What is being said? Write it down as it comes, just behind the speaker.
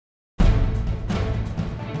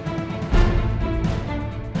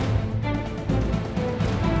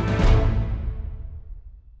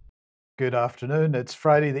Good afternoon. It's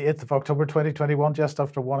Friday, the 8th of October, 2021, just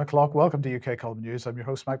after 1 o'clock. Welcome to UK Column News. I'm your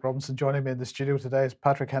host, Mike Robinson. Joining me in the studio today is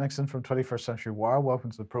Patrick Henningsen from 21st Century Wire.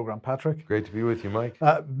 Welcome to the programme, Patrick. Great to be with you, Mike.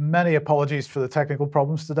 Many apologies for the technical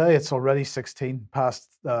problems today. It's already 16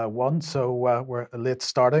 past 1, so we're late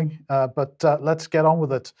starting. But let's get on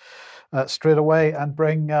with it straight away and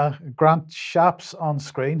bring Grant Shapps on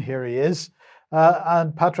screen. Here he is.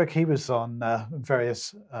 And Patrick, he was on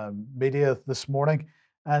various media this morning.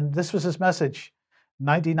 And this was his message.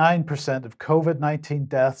 99% of COVID-19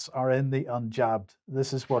 deaths are in the unjabbed.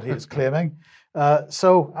 This is what he is claiming.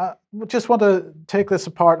 So we just want to take this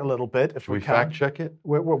apart a little bit, if Should we can. fact check it?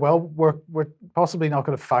 We're possibly not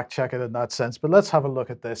going to fact check it in that sense, but let's have a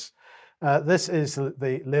look at this. This is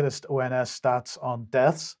the latest ONS stats on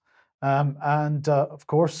deaths. Of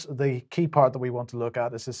course, the key part that we want to look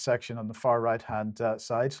at is this section on the far right-hand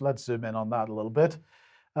side. So let's zoom in on that a little bit.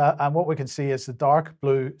 And what we can see is the dark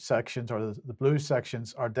blue sections, or the blue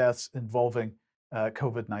sections, are deaths involving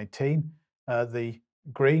COVID-19. The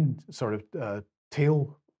green, sort of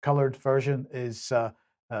teal colored version is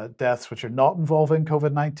deaths which are not involving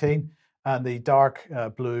COVID-19. And the dark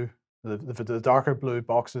blue, the darker blue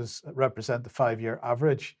boxes represent the 5-year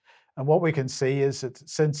average. And what we can see is that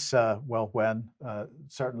since,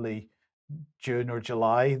 certainly June or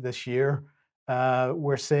July this year,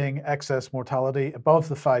 we're seeing excess mortality above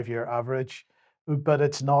the 5-year average, but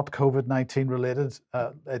it's not COVID-19 related.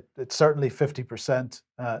 It's certainly 50%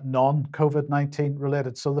 non-COVID-19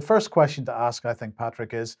 related. So the first question to ask, I think,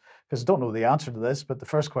 Patrick, is, because I don't know the answer to this, but the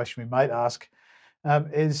first question we might ask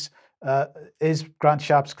is Grant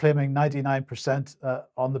Shapps claiming 99%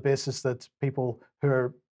 on the basis that people who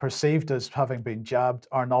are perceived as having been jabbed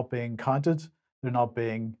are not being counted, they're not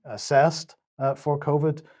being assessed for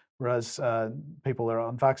COVID, whereas people that are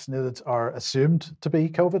unvaccinated are assumed to be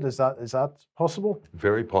COVID? Is that possible?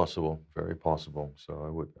 Very possible, very possible. So I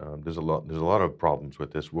would. There's a lot of problems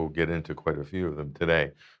with this. We'll get into quite a few of them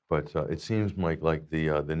today. But it seems, Mike, like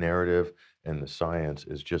the narrative and the science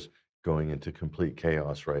is just going into complete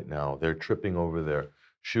chaos right now. They're tripping over their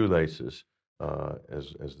shoelaces,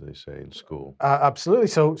 as they say in school. Absolutely.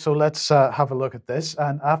 So let's have a look at this.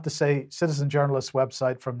 And I have to say, Citizen Journalist's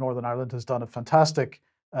website from Northern Ireland has done a fantastic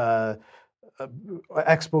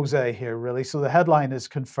expose here, really. So the headline is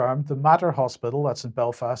confirmed: the Mater Hospital, that's in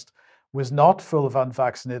Belfast, was not full of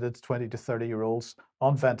unvaccinated 20 to 30-year-olds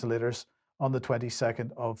on ventilators on the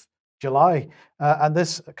 22nd of July. And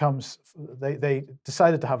this comes, they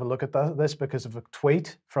decided to have a look at this because of a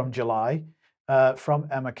tweet from July from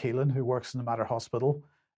Emma Keelan, who works in the Mater Hospital.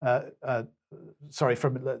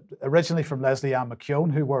 Originally from Leslie Ann McKeown,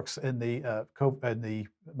 who works in the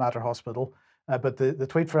Mater Hospital. But the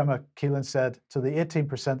tweet from Emma Keelan said, to the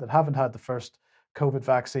 18% that haven't had the first COVID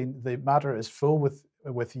vaccine, the Mater is full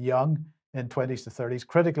with young in 20s to 30s,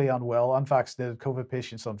 critically unwell, unvaccinated COVID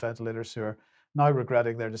patients on ventilators who are now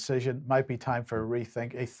regretting their decision. Might be time for a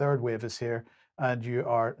rethink. A third wave is here, and you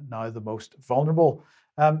are now the most vulnerable.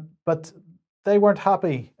 But they weren't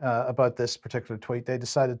happy about this particular tweet. They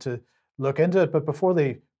decided to look into it. But before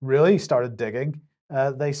they really started digging,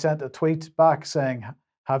 they sent a tweet back saying,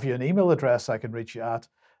 have you an email address I can reach you at?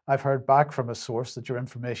 I've heard back from a source that your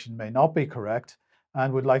information may not be correct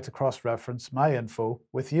and would like to cross-reference my info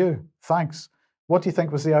with you. Thanks. What do you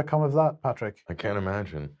think was the outcome of that, Patrick? I can't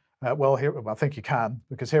imagine. I think you can,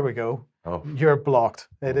 because here we go. Oh. You're blocked.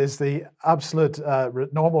 It is the absolute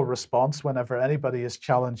normal response whenever anybody is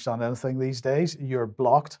challenged on anything these days. You're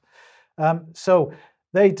blocked. So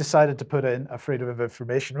they decided to put in a Freedom of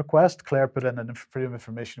Information request. Claire put in a Freedom of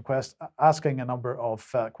Information request asking a number of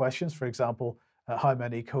questions. For example, how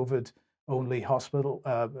many COVID-only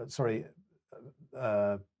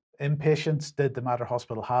inpatients did the Mater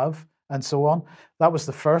Hospital have, and so on. That was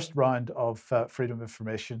the first round of Freedom of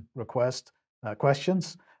Information request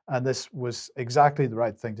questions, and this was exactly the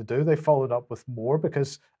right thing to do. They followed up with more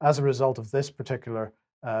because as a result of this particular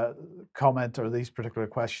comment or these particular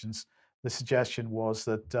questions, the suggestion was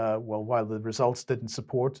that, while the results didn't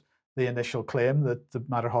support the initial claim that the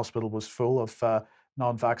Mater Hospital was full of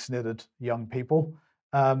non-vaccinated young people,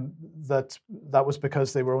 that was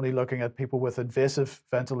because they were only looking at people with invasive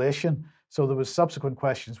ventilation. So there was subsequent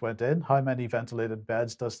questions went in. How many ventilated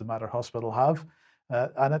beds does the Mater Hospital have?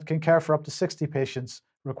 And it can care for up to 60 patients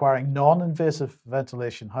requiring non-invasive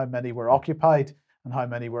ventilation. How many were occupied and how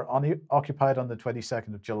many were unoccupied on the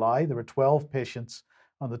 22nd of July? There were 12 patients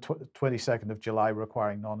on the 22nd of July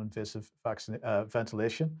requiring non-invasive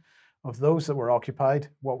ventilation. Of those that were occupied,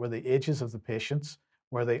 what were the ages of the patients?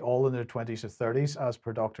 Were they all in their 20s or 30s, as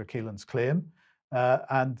per Dr. Keelan's claim?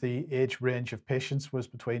 and the age range of patients was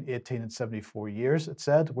between 18 and 74 years, it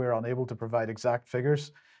said. We're unable to provide exact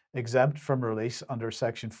figures exempt from release under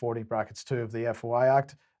Section 40 brackets 2 of the FOI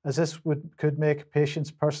Act, as this could make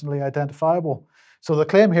patients personally identifiable. So the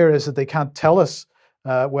claim here is that they can't tell us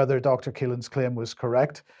whether Dr. Keelan's claim was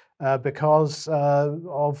correct because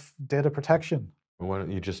of data protection. Why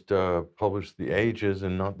don't you just publish the ages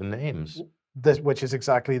and not the names? Which is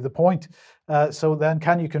exactly the point. So then,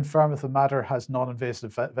 can you confirm if the matter has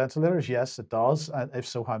non-invasive ventilators? Yes, it does. And if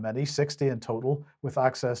so, how many? 60 in total, with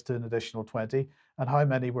access to an additional 20. And how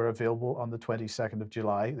many were available on the 22nd of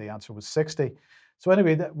July? The answer was 60. So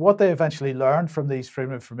anyway, what they eventually learned from these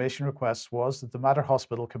Freedom of Information requests was that the Mater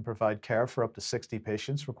Hospital can provide care for up to 60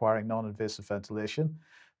 patients requiring non-invasive ventilation.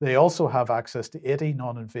 They also have access to 80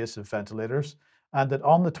 non-invasive ventilators, and that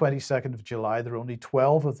on the 22nd of July, there are only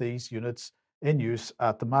 12 of these units in use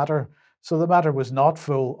at the Mater. So the Mater was not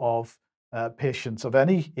full of patients of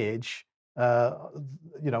any age, but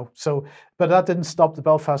that didn't stop the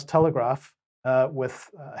Belfast Telegraph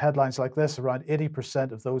with headlines like this: around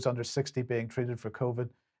 80% of those under 60 being treated for COVID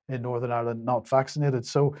in Northern Ireland not vaccinated.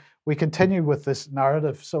 So we continue with this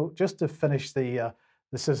narrative. So just to finish the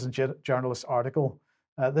Citizen Journalist article,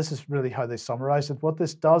 this is really how they summarize it. What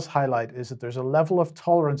this does highlight is that there's a level of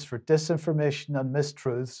tolerance for disinformation and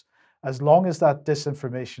mistruths as long as that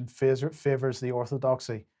disinformation favors the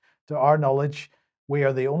orthodoxy. To our knowledge, we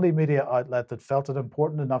are the only media outlet that felt it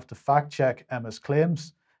important enough to fact-check Emma's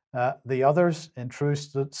claims. The others, in true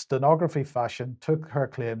stenography fashion, took her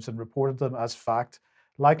claims and reported them as fact,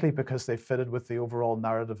 likely because they fitted with the overall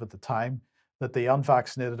narrative at the time, that the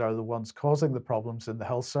unvaccinated are the ones causing the problems in the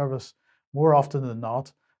health service. More often than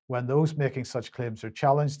not, when those making such claims are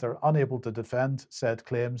challenged, they're unable to defend said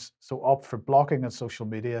claims, so opt for blocking on social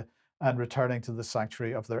media and returning to the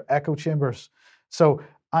sanctuary of their echo chambers. So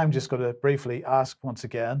I'm just going to briefly ask once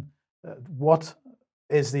again, what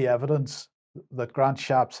is the evidence that Grant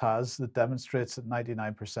Shapps has that demonstrates that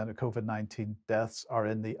 99% of COVID-19 deaths are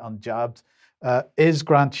in the unjabbed? Is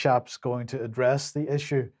Grant Shapps going to address the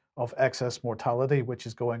issue of excess mortality, which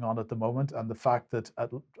is going on at the moment, and the fact that at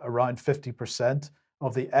around 50%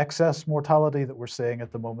 of the excess mortality that we're seeing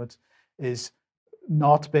at the moment is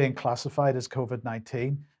not being classified as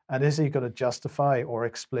COVID-19? And is he going to justify or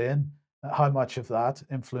explain how much of that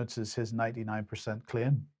influences his 99%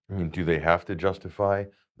 claim? I mean, do they have to justify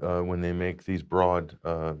when they make these broad,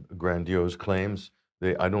 grandiose claims?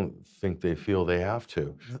 I don't think they feel they have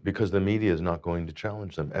to, because the media is not going to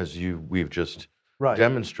challenge them, as we've just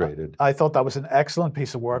demonstrated. I thought that was an excellent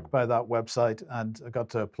piece of work by that website, and I got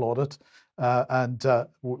to applaud it.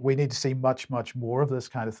 We need to see much, much more of this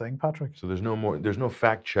kind of thing, Patrick. So there's no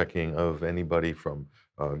fact checking of anybody from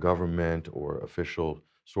government or official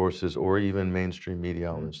sources or even mainstream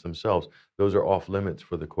media outlets themselves. Those are off limits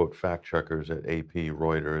for the quote fact checkers at AP,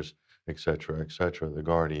 Reuters, et cetera, The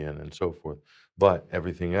Guardian, and so forth. But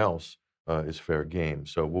everything else is fair game.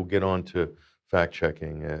 So we'll get on to fact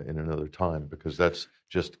checking in another time, because that's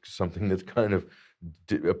just something that's kind of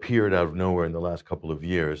appeared out of nowhere in the last couple of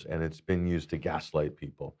years, and it's been used to gaslight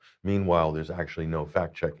people. Meanwhile, there's actually no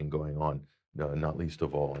fact checking going on, not least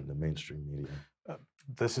of all in the mainstream media.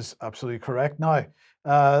 This is absolutely correct. Now,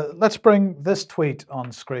 let's bring this tweet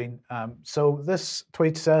on screen. So this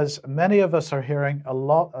tweet says, many of us are hearing a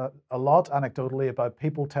lot anecdotally about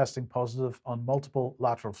people testing positive on multiple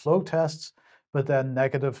lateral flow tests, but then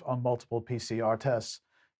negative on multiple PCR tests.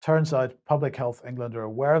 Turns out Public Health England are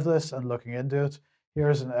aware of this and looking into it.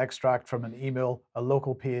 Here's an extract from an email a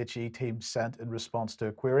local PHE team sent in response to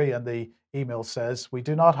a query, and the email says, we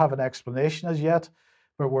do not have an explanation as yet,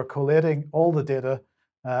 but we're collating all the data,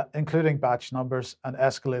 including batch numbers, and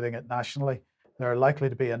escalating it nationally. There are likely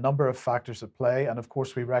to be a number of factors at play, and of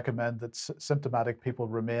course we recommend that symptomatic people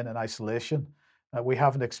remain in isolation. We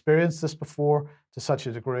haven't experienced this before to such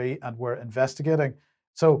a degree, and we're investigating.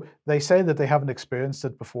 So they say that they haven't experienced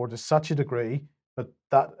it before to such a degree, but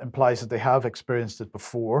that implies that they have experienced it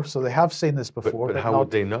before. So they have seen this before. But how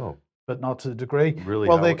would they know? But not to the degree. Really?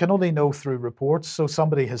 Well, they can only know through reports. So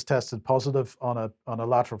somebody has tested positive on a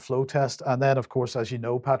lateral flow test. And then, of course, as you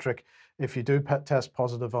know, Patrick, if you do test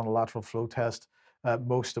positive on a lateral flow test,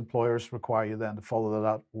 most employers require you then to follow that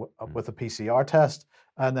up with a PCR test.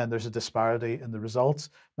 And then there's a disparity in the results.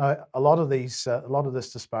 Now, a lot of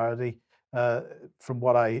this disparity, from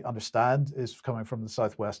what I understand, is coming from the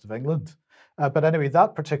southwest of England. But anyway,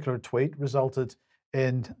 that particular tweet resulted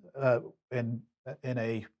in an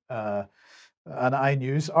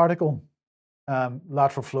iNews article.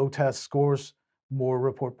 Lateral flow test scores more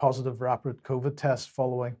report positive rapid COVID tests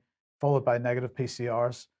followed by negative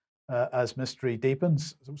PCRs. as mystery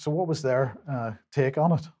deepens. So what was their take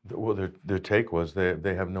on it? Well, their take was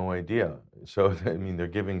they have no idea. So, I mean, they're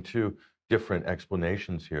giving two different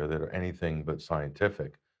explanations here that are anything but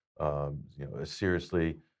scientific.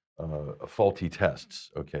 Seriously, faulty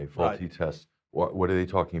tests. Okay, faulty tests. What are they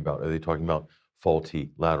talking about? Are they talking about faulty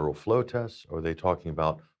lateral flow tests, or are they talking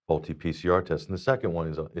about faulty PCR tests? And the second one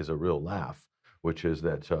is a real laugh, which is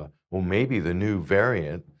that well, maybe the new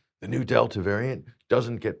variant, the new Delta variant,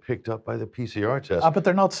 doesn't get picked up by the PCR test. But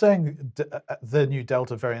they're not saying the new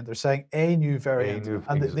Delta variant. They're saying a new variant,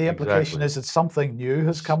 and the implication is that something new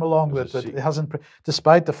has come along that it hasn't.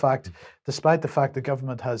 Despite the fact the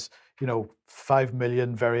government has 5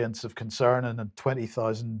 million variants of concern and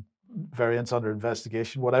 20,000 variants under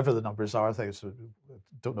investigation, whatever the numbers are. I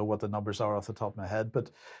don't know what the numbers are off the top of my head,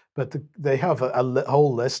 but they have a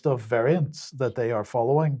whole list of variants that they are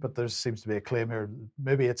following. But there seems to be a claim here,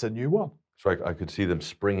 maybe it's a new one. So I could see them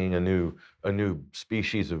springing a new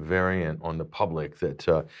species of variant on the public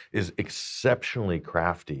that is exceptionally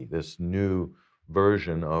crafty. This new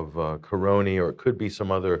version of corona, or it could be some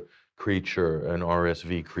other creature, an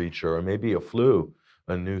RSV creature, or maybe a flu,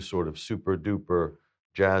 a new sort of super duper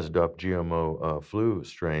jazzed up GMO flu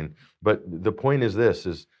strain. But the point is this,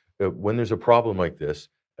 is when there's a problem like this,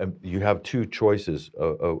 you have two choices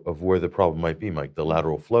of where the problem might be, Mike, the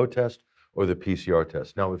lateral flow test or the PCR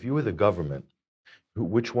test. Now, if you were the government,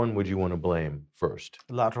 which one would you want to blame first?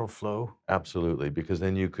 Lateral flow. Absolutely, because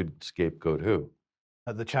then you could scapegoat who?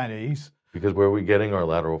 The Chinese. Because where are we getting our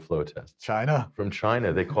lateral flow tests? China. From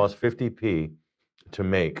China. They cost 50p to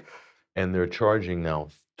make, and they're charging now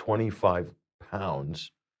 25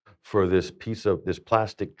 pounds for this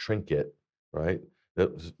plastic trinket, right?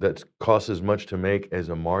 That costs as much to make as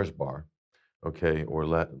a Mars bar, okay? Or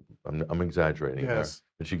I'm exaggerating there,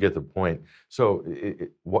 but you get the point. So,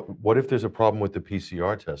 what if there's a problem with the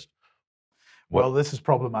PCR test? Well, this is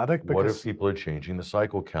problematic because what if people are changing the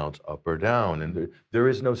cycle counts up or down, and there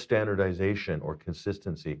is no standardization or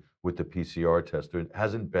consistency with the PCR test. There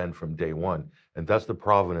hasn't been from day one, and that's the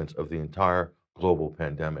provenance of the entire global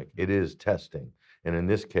pandemic. It is testing, and in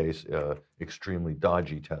this case, extremely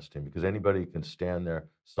dodgy testing, because anybody can stand there,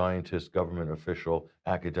 scientist, government official,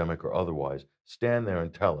 academic or otherwise, stand there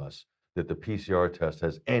and tell us that the PCR test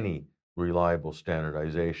has any reliable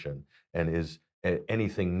standardization and is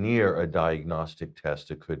anything near a diagnostic test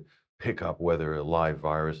that could pick up whether a live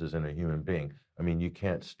virus is in a human being. I mean, you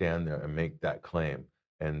can't stand there and make that claim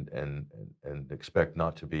and expect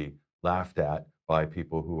not to be laughed at by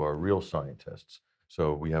people who are real scientists.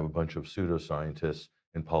 So we have a bunch of pseudoscientists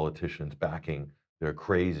and politicians backing their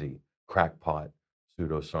crazy crackpot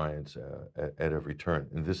pseudoscience at every turn.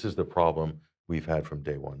 And this is the problem we've had from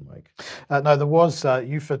day one, Mike. Now, there was,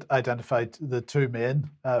 you've identified the two main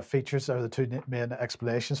features, or the two main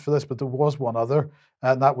explanations for this, but there was one other,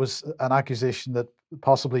 and that was an accusation that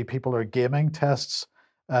possibly people are gaming tests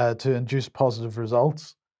to induce positive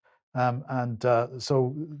results. Well,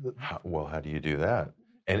 how do you do that?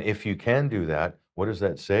 And if you can do that, what does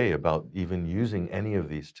that say about even using any of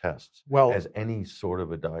these tests as any sort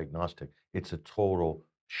of a diagnostic? It's a total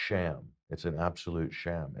sham. It's an absolute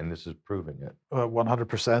sham, and this is proving it.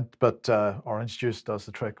 100%, but orange juice does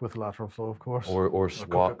the trick with lateral flow, of course. Or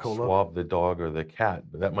swab the dog or the cat.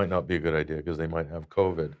 But that might not be a good idea because they might have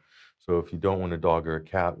COVID. So if you don't want a dog or a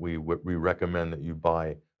cat, we recommend that you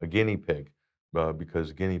buy a guinea pig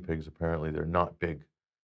because guinea pigs, apparently, they're not big.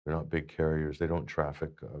 They're not big carriers. They don't traffic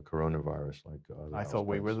coronavirus like I thought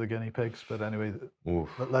we were the guinea pigs, but anyway,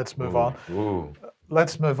 let's move on.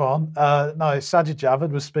 Let's move on. Now, Sajid Javid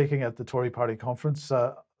was speaking at the Tory party conference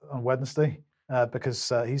on Wednesday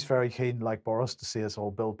because he's very keen, like Boris, to see us all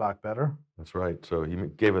build back better. That's right. So he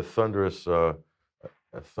gave a thunderous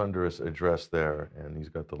address there, and he's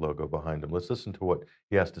got the logo behind him. Let's listen to what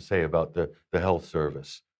he has to say about the health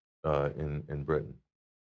service in Britain.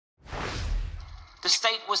 The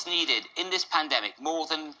state was needed in this pandemic more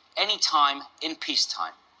than any time in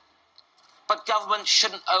peacetime. But government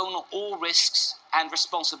shouldn't own all risks and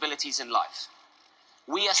responsibilities in life.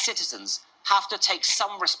 We as citizens have to take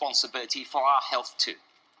some responsibility for our health too.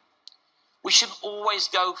 We should always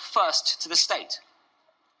go first to the state.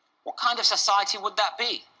 What kind of society would that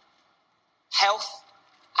be? Health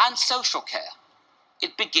and social care.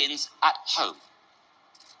 It begins at home.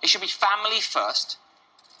 It should be family first,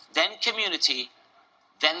 then community,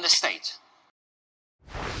 then the state.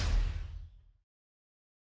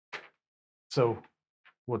 So,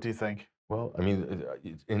 what do you think? Well, I mean,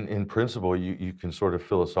 in principle, you can sort of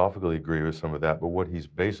philosophically agree with some of that, but what he's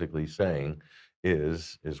basically saying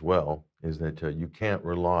is that you can't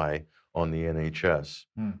rely on the NHS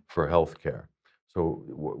for health care. So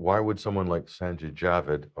why would someone like Sanjay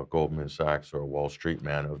Javid, a Goldman Sachs or a Wall Street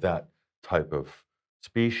man of that type of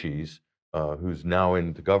species, who's now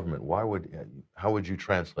in the government, how would you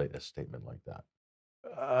translate a statement like that?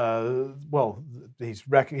 Well,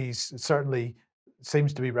 he's certainly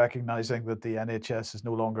seems to be recognizing that the NHS is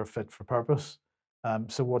no longer fit for purpose.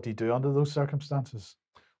 So what do you do under those circumstances?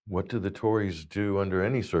 What do the Tories do under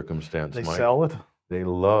any circumstance, They Mike? sell it. They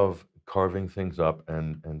love carving things up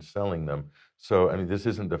and selling them. So, I mean, this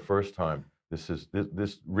isn't the first time. This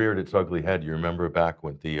reared its ugly head. You remember back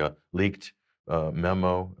with the leaked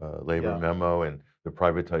memo, labor Yeah. memo, and the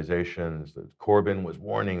privatizations. That Corbyn was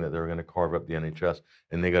warning that they were going to carve up the NHS,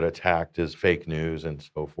 and they got attacked as fake news and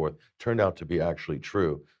so forth. Turned out to be actually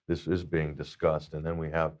true. This is being discussed, and then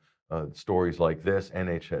we have stories like this: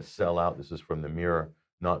 NHS sellout. This is from the Mirror.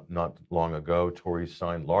 Not long ago, Tories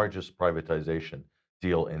signed largest privatization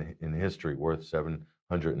deal in history, worth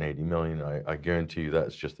 780 million. I guarantee you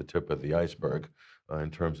that's just the tip of the iceberg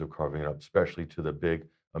in terms of carving it up, especially to the big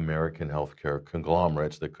American healthcare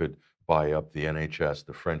conglomerates that could buy up the NHS,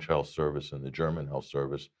 the French health service, and the German health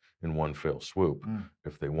service in one fell swoop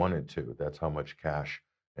if they wanted to. That's how much cash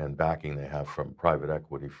and backing they have from private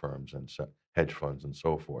equity firms and hedge funds and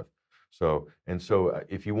so forth. So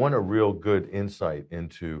if you want a real good insight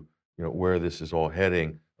into where this is all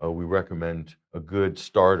heading, we recommend a good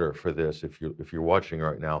starter for this. If you're watching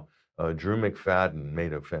right now, Drew McFadden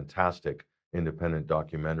made a fantastic independent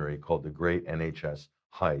documentary called The Great NHS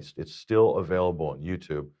Heist. It's still available on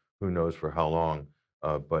YouTube. Who knows for how long?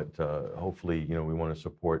 But hopefully, we want to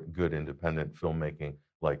support good independent filmmaking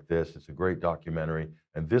like this. It's a great documentary,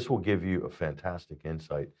 and this will give you a fantastic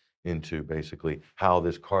insight into basically how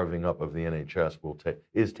this carving up of the NHS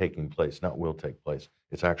is taking place, not will take place.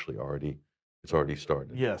 It's actually already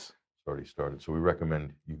started. Yes. It's already started. So we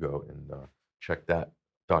recommend you go and check that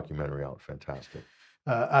documentary out. Fantastic.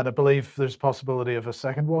 And I believe there's possibility of a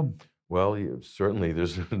second one. Well, certainly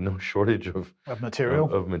there's no shortage of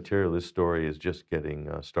material. Of material. This story is just getting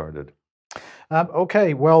started.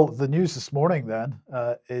 Okay, well, the news this morning then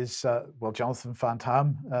is, Jonathan Van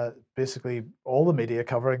Tam, basically all the media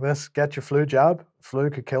covering this, get your flu jab. Flu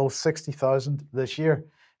could kill 60,000 this year.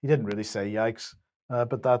 He didn't really say yikes,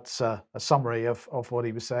 but that's a summary of what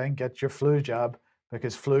he was saying. Get your flu jab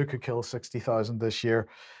because flu could kill 60,000 this year.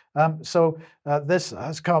 So this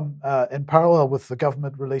has come in parallel with the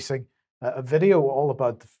government releasing a video all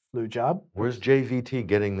about the flu jab. Where's JVT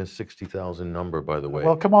getting this 60,000 number, by the way?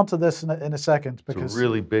 We'll come on to this in a second. Because it's a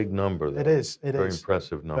really big number, though. It is. Very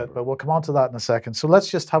impressive number. But we'll come on to that in a second. So let's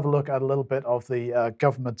just have a look at a little bit of the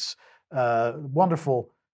government's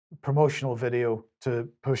wonderful promotional video to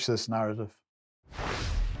push this narrative.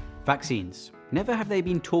 Vaccines. Never have they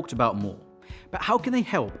been talked about more. But how can they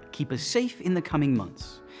help keep us safe in the coming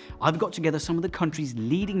months? I've got together some of the country's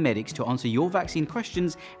leading medics to answer your vaccine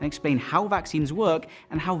questions and explain how vaccines work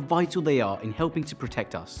and how vital they are in helping to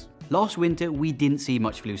protect us. Last winter, we didn't see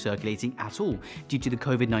much flu circulating at all due to the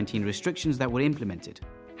COVID-19 restrictions that were implemented.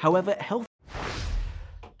 However,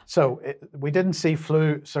 we didn't see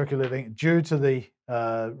flu circulating due to the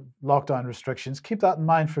lockdown restrictions. Keep that in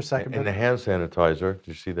mind for a second. And the hand sanitizer, did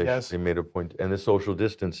you see they made a point, and the social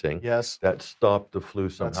distancing, that stopped the flu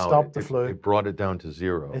somehow. That stopped the flu. It brought it down to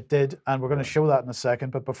zero. It did, and we're going to show that in a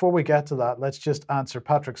second. But before we get to that, let's just answer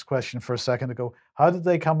Patrick's question for a second ago. How did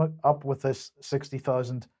they come up with this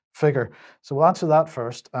 60,000 figure? So we'll answer that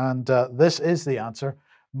first, and this is the answer.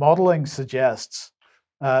 Modeling suggests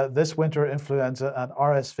this winter influenza and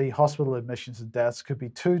RSV hospital admissions and deaths could be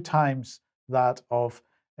 2 times that of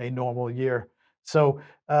a normal year. So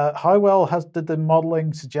how well did the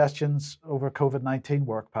modeling suggestions over COVID-19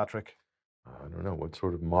 work, Patrick? I don't know. What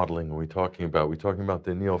sort of modeling are we talking about? Are we talking about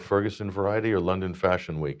the Neil Ferguson variety or London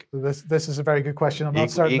Fashion Week? This is a very good question. I'm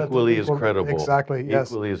not certain. Equally as credible. Exactly, yes.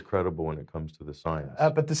 Equally as credible when it comes to the science.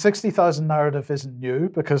 But the 60,000 narrative isn't new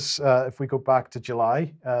because if we go back to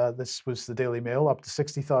July, this was the Daily Mail, up to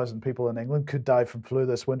 60,000 people in England could die from flu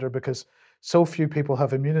this winter because so few people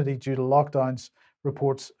have immunity due to lockdowns,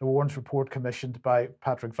 reports a Warren's report commissioned by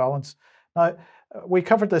Patrick Vallance. Now, we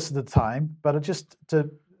covered this at the time, but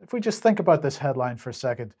if we just think about this headline for a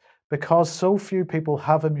second, because so few people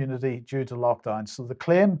have immunity due to lockdown. So the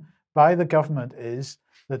claim by the government is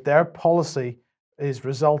that their policy is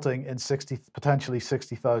resulting in potentially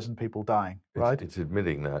 60,000 people dying, right? It's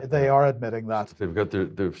admitting that. They are admitting that. They've got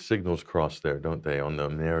their signals crossed there, don't they, on the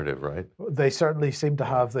narrative, right? They certainly seem to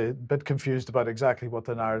have a bit confused about exactly what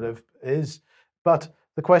the narrative is. But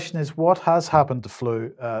the question is, what has happened to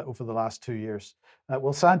flu over the last 2 years?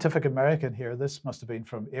 Well, Scientific American here, this must have been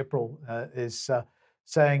from April, is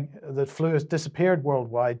saying that flu has disappeared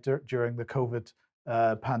worldwide during the COVID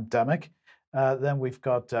pandemic. Then we've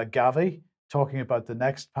got Gavi talking about the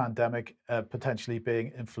next pandemic potentially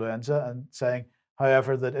being influenza and saying,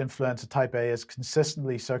 however, that influenza type A is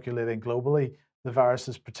consistently circulating globally. The virus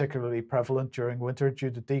is particularly prevalent during winter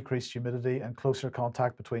due to decreased humidity and closer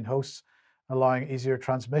contact between hosts, allowing easier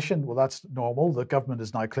transmission. Well, that's normal. The government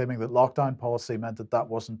is now claiming that lockdown policy meant that that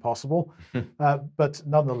wasn't possible. But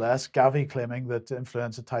nonetheless, Gavi claiming that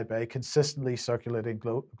influenza type A consistently circulating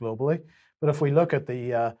globally. But if we look at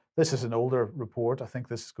this is an older report. I think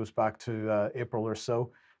this goes back to April or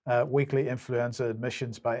so. Weekly influenza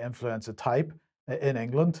admissions by influenza type in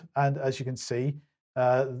England. And as you can see,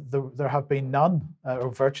 there have been none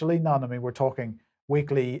or virtually none. I mean, we're talking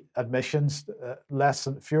weekly admissions,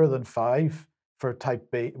 fewer than 5 for type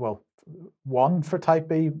B. Well, 1 for type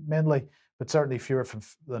B mainly, but certainly fewer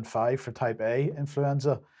than 5 for type A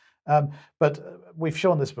influenza. But we've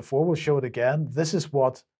shown this before. We'll show it again. This is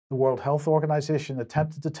what the World Health Organization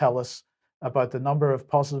attempted to tell us about the number of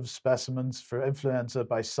positive specimens for influenza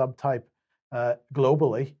by subtype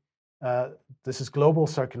globally. This is global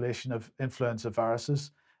circulation of influenza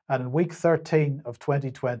viruses. And in week 13 of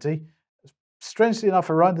 2020, strangely enough,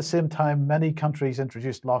 around the same time many countries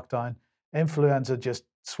introduced lockdown, influenza just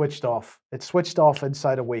switched off. It switched off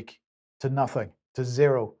inside a week to nothing, to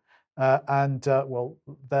zero. Well,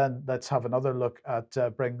 then let's have another look at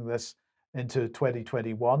bringing this into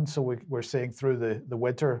 2021. So we're seeing through the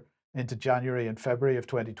winter into January and February of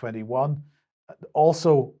 2021,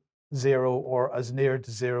 also zero or as near to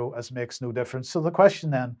zero as makes no difference. So the question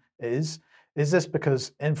then is this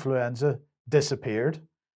because influenza disappeared,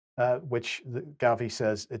 which Gavi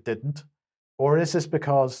says it didn't, or is this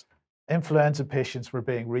because influenza patients were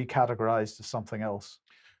being recategorized as something else?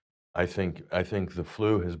 I think the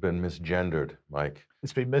flu has been misgendered, Mike.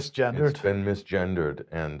 It's been misgendered. It's been misgendered,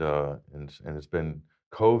 and it's been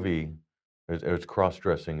COVID. It's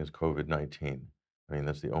cross-dressing as COVID-19. I mean,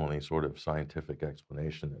 that's the only sort of scientific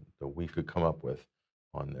explanation that we could come up with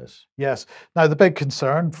on this. Yes. Now, the big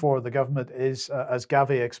concern for the government is, as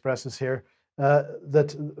Gavi expresses here,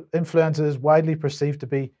 that influenza is widely perceived to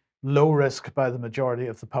be low risk by the majority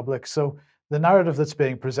of the public. So the narrative that's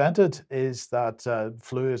being presented is that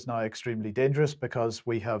flu is now extremely dangerous because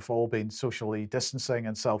we have all been socially distancing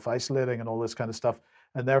and self-isolating and all this kind of stuff.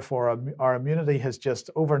 And therefore, our immunity has just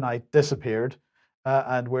overnight disappeared.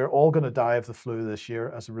 And we're all going to die of the flu this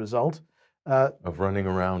year as a result. Of running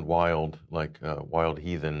around wild, like wild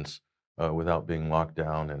heathens, without being locked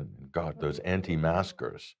down. And God, those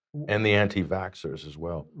anti-maskers and the anti-vaxxers as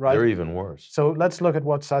well. Right. They're even worse. So let's look at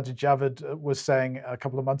what Sajid Javid was saying a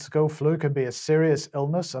couple of months ago. Flu can be a serious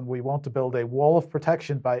illness, and we want to build a wall of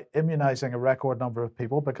protection by immunizing a record number of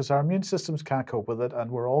people because our immune systems can't cope with it,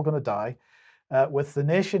 and we're all going to die. With the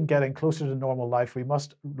nation getting closer to normal life, we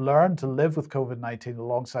must learn to live with COVID-19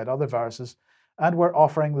 alongside other viruses, and we're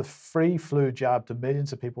offering the free flu jab to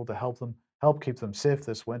millions of people to help keep them safe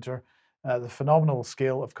this winter. The phenomenal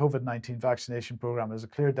scale of COVID-19 vaccination program is a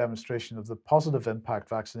clear demonstration of the positive impact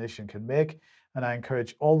vaccination can make, and I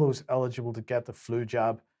encourage all those eligible to get the flu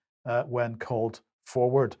jab when called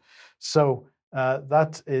forward. So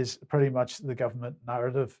that is pretty much the government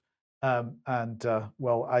narrative.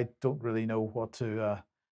 Well, I don't really know what to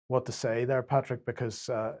say there, Patrick, because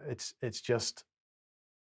it's just,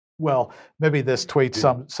 well, maybe this tweet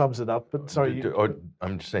sums it up. But sorry,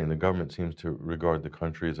 I'm just saying the government seems to regard the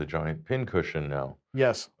country as a giant pincushion now.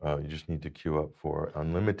 Yes, you just need to queue up for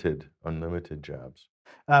unlimited jabs.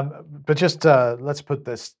 But just let's put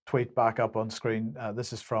this tweet back up on screen.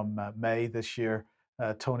 This is from May this year.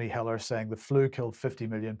 Tony Heller saying the flu killed 50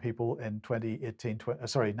 million people in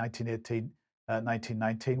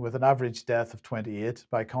 1919, with an average death of 28.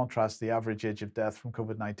 By contrast, the average age of death from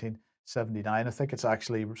COVID-19, 79. I think it's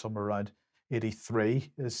actually somewhere around 83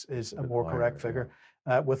 is a more correct figure,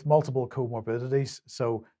 with multiple comorbidities.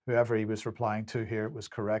 So whoever he was replying to here was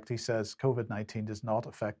correct. He says COVID-19 does not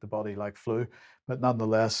affect the body like flu, but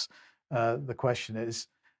nonetheless, the question is,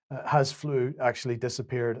 has flu actually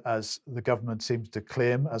disappeared as the government seems to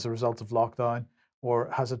claim as a result of lockdown, or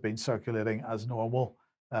has it been circulating as normal?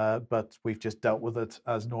 But we've just dealt with it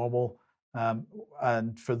as normal.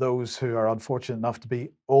 And for those who are unfortunate enough to be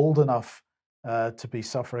old enough to be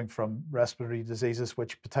suffering from respiratory diseases,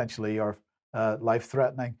 which potentially are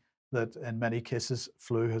life-threatening, that in many cases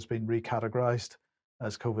flu has been recategorized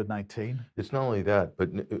as COVID-19. It's not only that, but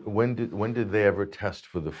when did they ever test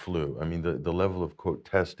for the flu? I mean, the level of quote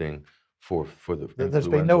testing for the there's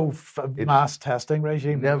been no mass testing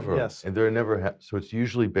regime. Never. Yes. And there never so it's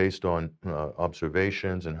usually based on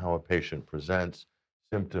observations and how a patient presents,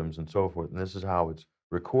 symptoms and so forth. And this is how it's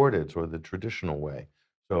recorded, sort of the traditional way.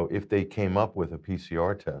 So if they came up with a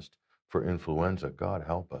PCR test for influenza, God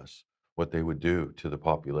help us, what they would do to the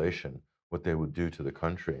population, what they would do to the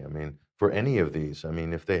country. I mean, for any of these, I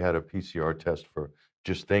mean, if they had a PCR test for,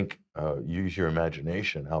 just think, use your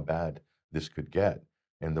imagination, how bad this could get.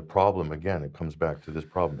 And the problem, again, it comes back to this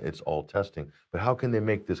problem. It's all testing. But how can they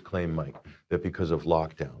make this claim, Mike, that because of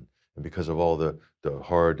lockdown and because of all the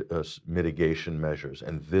hard mitigation measures,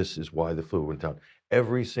 and this is why the flu went down,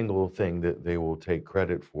 every single thing that they will take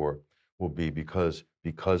credit for will be because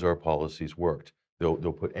our policies worked. They'll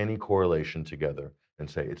put any correlation together and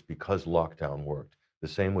say it's because lockdown worked. The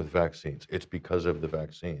same with vaccines. It's because of the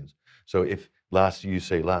vaccines. So if last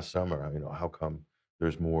summer, how come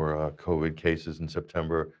there's more COVID cases in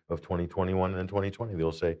September of 2021 than 2020?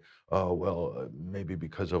 They'll say, oh, well, maybe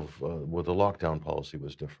because of the lockdown policy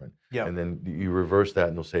was different. Yeah. And then you reverse that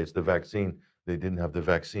and they'll say it's the vaccine. They didn't have the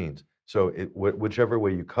vaccines. So whichever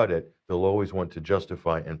way you cut it, they'll always want to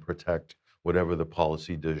justify and protect whatever the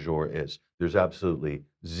policy du jour is. There's absolutely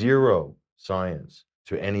zero science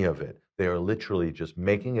to any of it. They are literally just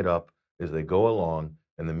making it up as they go along,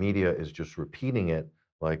 and the media is just repeating it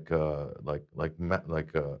like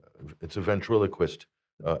it's a ventriloquist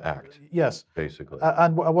act. Yes. Basically.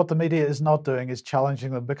 And what the media is not doing is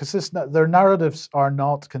challenging them, because their narratives are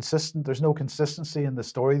not consistent. There's no consistency in the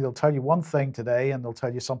story. They'll tell you one thing today and they'll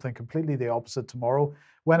tell you something completely the opposite tomorrow.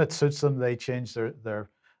 When it suits them, they change their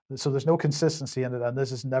so there's no consistency in it, and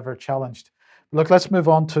this is never challenged. Look, let's move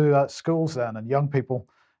on to schools then and young people.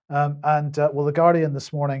 The Guardian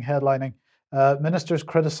this morning headlining, ministers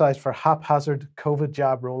criticised for haphazard COVID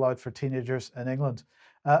jab rollout for teenagers in England.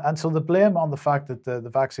 And so the blame on the fact that the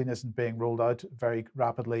vaccine isn't being rolled out very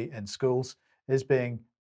rapidly in schools is being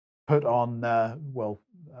put on,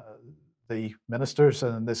 the ministers,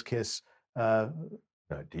 and in this case,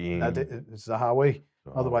 Nadine Zahawi,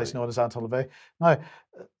 otherwise known as Anton LaVey. Now,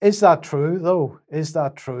 is that true, though? Is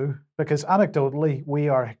that true? Because anecdotally, we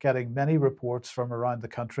are getting many reports from around the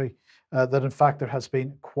country that, in fact, there has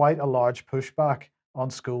been quite a large pushback on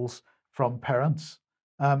schools from parents.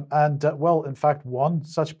 In fact, one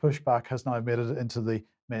such pushback has now made it into the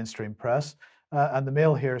mainstream press. And the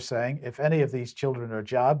Mail here saying, if any of these children are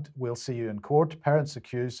jabbed, we'll see you in court. Parents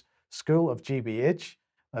accuse school of GBH,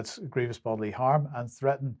 that's grievous bodily harm, and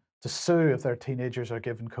threaten to sue if their teenagers are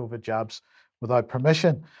given COVID jabs without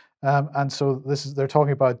permission. And so they're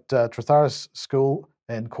talking about Tretharis School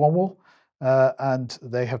in Cornwall, and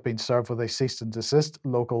they have been served with a cease and desist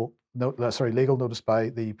legal notice by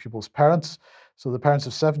the pupils' parents. So the parents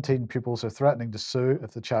of 17 pupils are threatening to sue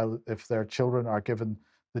if their children are given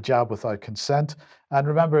the jab without consent. And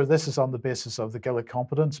remember, this is on the basis of the Gilead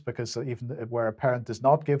competence, because even where a parent does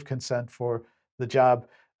not give consent for the jab,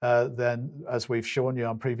 then, as we've shown you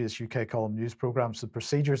on previous UK column news programs, the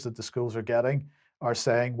procedures that the schools are getting are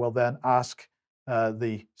saying, well, then ask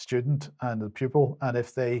the student and the pupil, and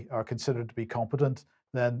if they are considered to be competent,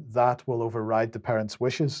 then that will override the parents'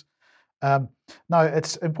 wishes. Now,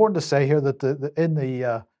 it's important to say here that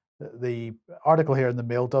the article here in the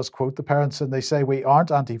Mail does quote the parents, and they say, we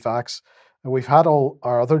aren't anti-vax. We've had all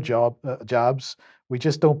our other jabs. We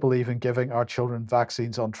just don't believe in giving our children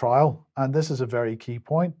vaccines on trial. And this is a very key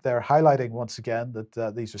point. They're highlighting once again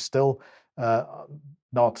that these are still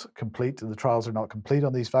not complete. The trials are not complete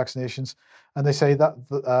on these vaccinations. And they say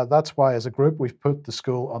that that's why, as a group, we've put the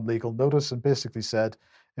school on legal notice and basically said,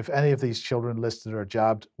 if any of these children listed are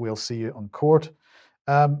jabbed, we'll see you on court.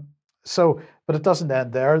 But it doesn't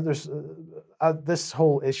end there. There's this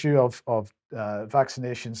whole issue of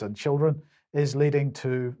vaccinations and children is leading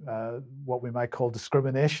to what we might call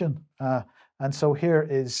discrimination. And so here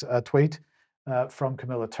is a tweet from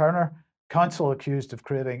Camilla Turner. Council accused of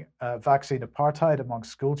creating vaccine apartheid among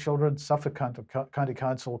school children. Suffolk County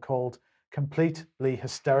Council called completely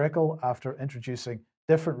hysterical after introducing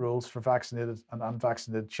different rules for vaccinated and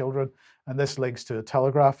unvaccinated children. And this links to a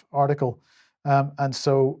Telegraph article.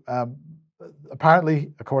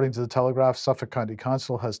 Apparently, according to the Telegraph, Suffolk County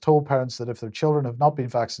Council has told parents that if their children have not been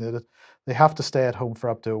vaccinated, they have to stay at home for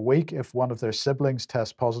up to a week if one of their siblings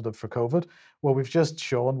tests positive for COVID. Well, we've just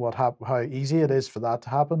shown how easy it is for that to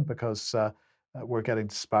happen, because we're getting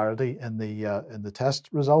disparity in the test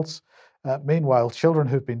results. Meanwhile, children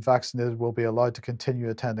who've been vaccinated will be allowed to continue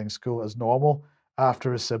attending school as normal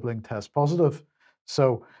after a sibling tests positive.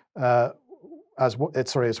 So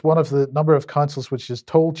it's one of the number of councils which has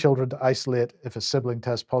told children to isolate if a sibling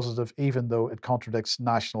tests positive, even though it contradicts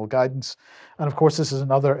national guidance. And of course, this is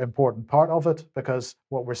another important part of it, because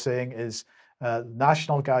what we're seeing is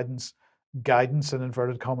national guidance in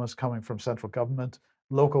inverted commas, coming from central government,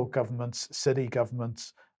 local governments, city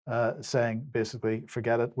governments, saying basically,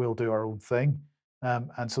 forget it, we'll do our own thing.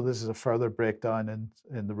 And so this is a further breakdown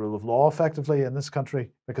in the rule of law effectively in this country,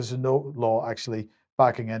 because there's no law actually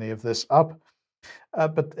backing any of this up.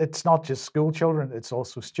 But it's not just school children, it's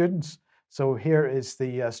also students. So here is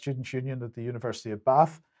the Students' Union at the University of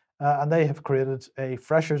Bath, and they have created a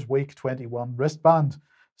Freshers Week 21 wristband.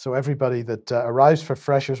 So everybody that arrives for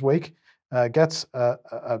Freshers Week gets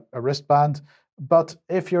a wristband. But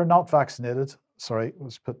if you're not vaccinated, sorry,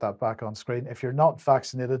 let's put that back on screen. If you're not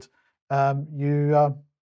vaccinated, you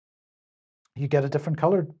get a different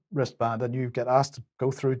colored wristband, and you get asked to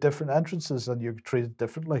go through different entrances, and you're treated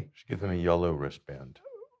differently. Should give them a yellow wristband.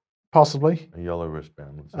 Possibly. A yellow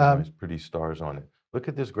wristband with some nice pretty stars on it. Look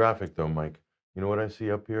at this graphic though, Mike. You know what I see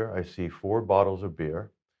up here? I see 4 bottles of beer,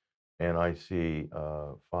 and I see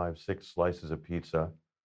 5, 6 slices of pizza,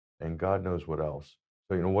 and God knows what else.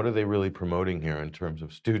 So, what are they really promoting here in terms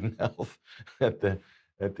of student health at the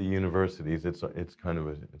universities? It's kind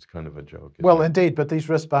of a joke. Well, indeed, but these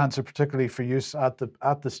wristbands are particularly for use at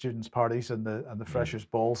the students' parties and the freshers'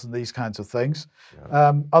 balls and these kinds of things.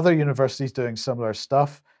 Yeah. Other universities doing similar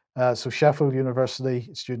stuff. So Sheffield University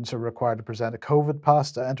students are required to present a COVID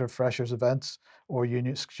pass to enter freshers' events or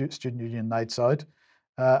student union nights out,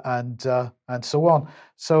 and so on.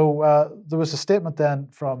 So there was a statement then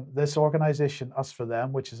from this organisation, Us for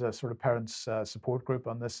Them, which is a sort of parents' support group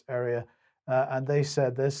on this area, and they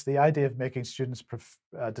said this: the idea of making students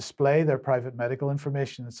display their private medical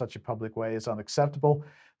information in such a public way is unacceptable.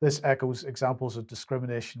 This echoes examples of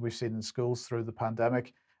discrimination we've seen in schools through the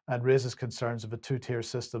pandemic, and raises concerns of a 2-tier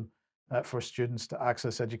system for students to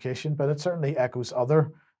access education. But it certainly echoes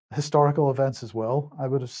other historical events as well, I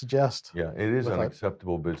would suggest. Yeah, it is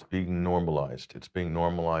unacceptable, but it's being normalized. It's being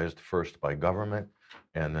normalized first by government,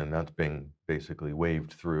 and then that's being basically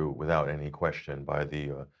waved through without any question by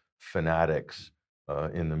the fanatics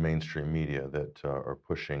in the mainstream media that are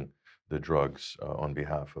pushing the drugs on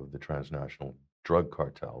behalf of the transnational drug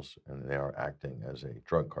cartels, and they are acting as a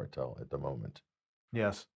drug cartel at the moment.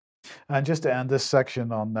 Yes. And just to end this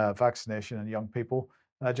section on vaccination and young people,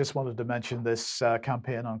 I just wanted to mention this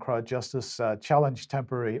campaign on crowd justice, challenge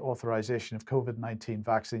temporary authorization of COVID-19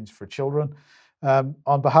 vaccines for children.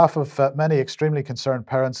 On behalf of many extremely concerned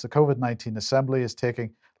parents, the COVID-19 Assembly is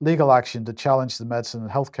taking legal action to challenge the Medicine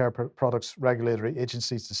and Healthcare Products Regulatory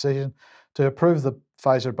Agency's decision to approve the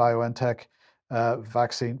Pfizer-BioNTech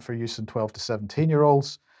vaccine for use in 12 to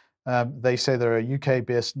 17-year-olds. They say they're a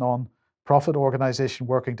UK-based non-profit organisation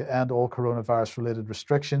working to end all coronavirus-related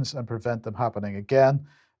restrictions and prevent them happening again.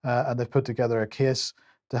 And they've put together a case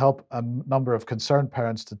to help a number of concerned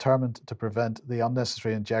parents determined to prevent the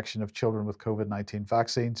unnecessary injection of children with COVID-19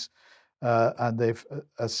 vaccines. And they've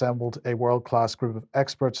assembled a world-class group of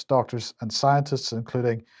experts, doctors and scientists,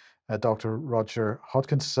 including Dr. Roger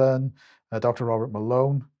Hodkinson, Dr. Robert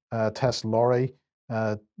Malone, Tess Laurie,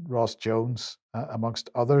 Ross Jones, amongst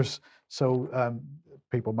others. So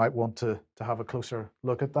people might want to have a closer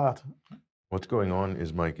look at that. What's going on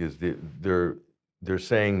is, Mike, is they're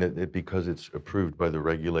saying that because it's approved by the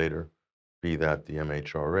regulator, be that the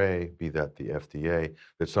MHRA, be that the FDA,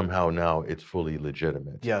 that somehow now it's fully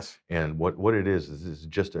legitimate. Yes. And what it is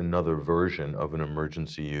just another version of an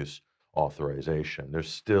emergency use authorization. They're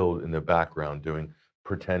still in the background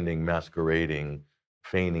pretending, masquerading,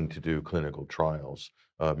 feigning to do clinical trials.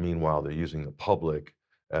 Meanwhile, they're using the public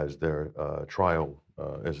as their trial,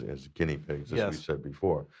 as guinea pigs, as Yes. we said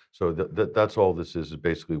before. So that's all this is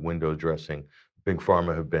basically window dressing. Big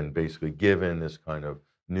Pharma have been basically given this kind of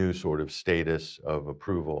new sort of status of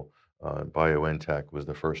approval. BioNTech was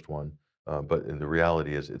the first one, but in the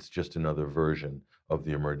reality is it's just another version of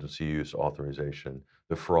the emergency use authorization.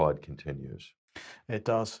 The fraud continues. It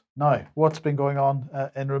does. Now, what's been going on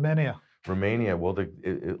in Romania? Romania, well,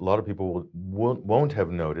 a lot of people won't have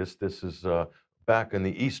noticed. This is back on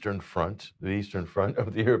the eastern front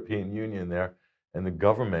of the European Union there, and the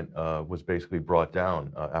government was basically brought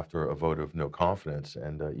down after a vote of no confidence,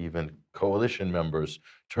 and even coalition members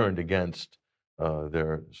turned against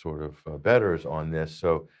their sort of betters on this.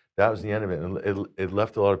 So that was the end of it. And it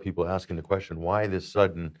left a lot of people asking the question, why this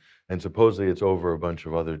sudden, and supposedly it's over a bunch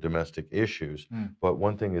of other domestic issues. But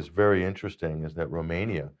one thing is very interesting is that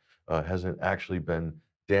Romania hasn't actually been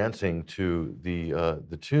dancing to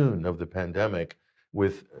the tune of the pandemic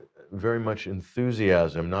with very much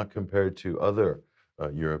enthusiasm, not compared to other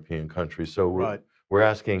European countries. So we're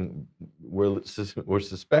asking, we're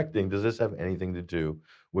suspecting, does this have anything to do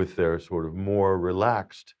with their sort of more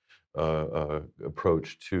relaxed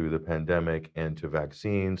approach to the pandemic and to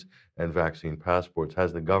vaccines and vaccine passports?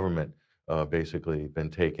 Has the government basically been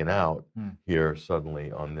taken out here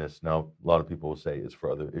suddenly on this. Now, a lot of people will say it's for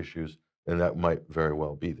other issues, and that might very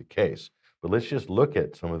well be the case. But let's just look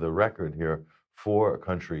at some of the record here for a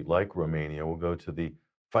country like Romania. We'll go to the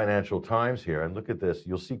Financial Times here and look at this.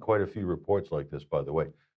 You'll see quite a few reports like this, by the way.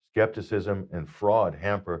 Skepticism and fraud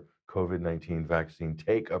hamper COVID-19 vaccine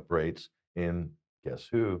take-up rates in, guess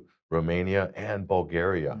who, Romania and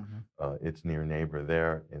Bulgaria. Its near neighbor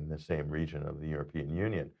there in the same region of the European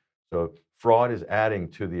Union. So fraud is adding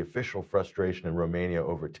to the official frustration in Romania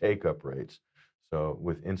over take-up rates. So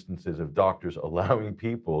with instances of doctors allowing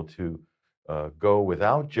people to go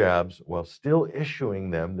without jabs while still issuing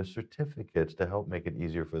them the certificates to help make it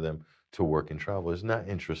easier for them to work and travel. Isn't that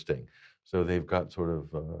interesting? So they've got sort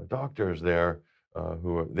of doctors there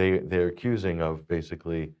who are, they're accusing of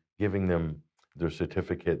basically giving them their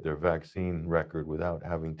certificate, their vaccine record without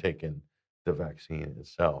having taken the vaccine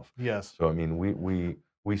itself. Yes. So I mean,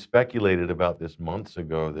 we speculated about this months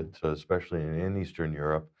ago that especially in Eastern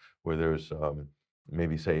Europe, where there's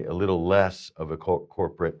maybe say a little less of a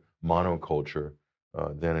corporate monoculture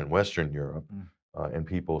than in Western Europe, and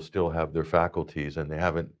people still have their faculties and they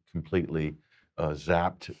haven't completely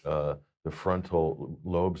zapped the frontal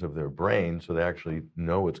lobes of their brain, so they actually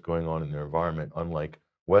know what's going on in their environment, unlike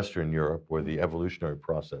Western Europe, where the evolutionary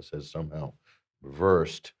process has somehow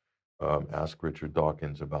reversed. Ask Richard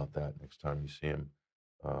Dawkins about that next time you see him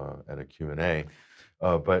at a Q&A.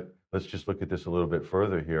 But let's just look at this a little bit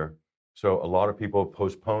further here. So a lot of people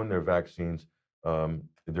postpone their vaccines,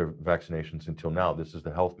 their vaccinations until now. This is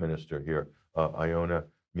the health minister here, Iona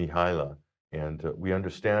Mihaila. And we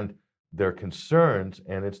understand their concerns,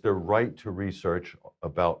 and it's their right to research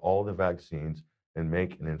about all the vaccines and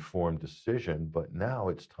make an informed decision. But now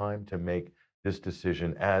it's time to make this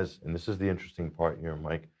decision as, and this is the interesting part here,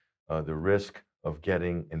 Mike, the risk of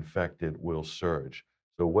getting infected will surge.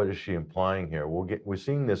 So what is she implying here? We're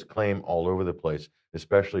seeing this claim all over the place,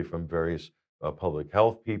 especially from various public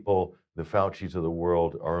health people, the Faucis of the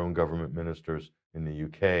world, our own government ministers in the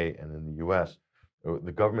UK and in the US.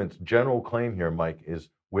 The government's general claim here, Mike, is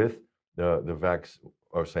with the vaccine,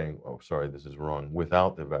 or saying, oh, sorry, this is wrong,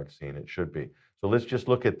 without the vaccine, it should be. So let's just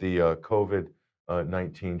look at the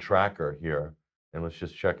COVID-19 tracker here, and let's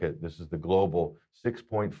just check it. This is the global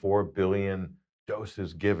 6.4 billion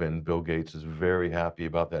doses given. Bill Gates is very happy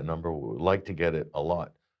about that number. We would like to get it a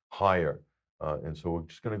lot higher. And so we're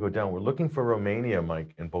just going to go down. We're looking for Romania,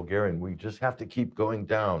 Mike, and Bulgaria, and we just have to keep going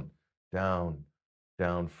down, down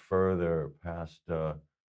further past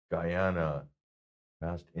Guyana,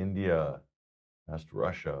 past India, past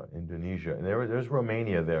Russia, Indonesia. And there's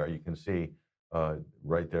Romania there. You can see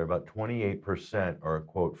right there, about 28% are,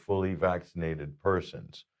 quote, fully vaccinated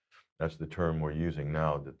persons. That's the term we're using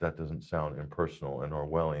now. That doesn't sound impersonal and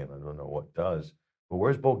Orwellian. I don't know what does. But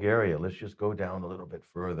where's Bulgaria? Let's just go down a little bit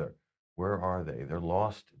further. Where are they? They're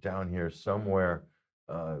lost down here somewhere.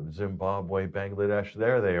 Zimbabwe, Bangladesh,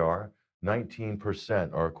 there they are.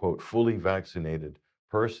 19% are, quote, fully vaccinated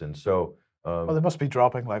persons. So, well, they must be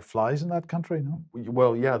dropping like flies in that country, no?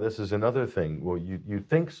 Well, yeah, this is another thing. Well, you'd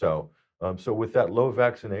think so. So with that low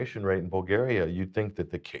vaccination rate in Bulgaria, you'd think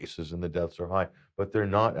that the cases and the deaths are high, but they're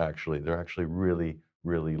not actually. They're actually really,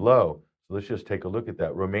 really low. So let's just take a look at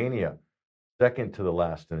that. Romania, second to the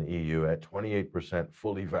last in the EU at 28%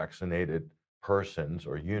 fully vaccinated persons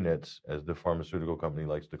or units, as the pharmaceutical company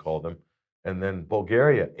likes to call them. And then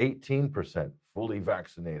Bulgaria, 18% fully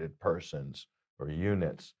vaccinated persons or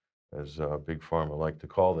units, as Big Pharma like to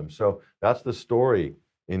call them. So that's the story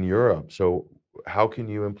in Europe. So how can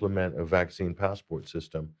you implement a vaccine passport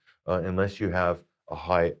system unless you have a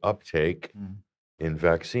high uptake in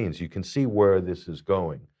vaccines? You can see where this is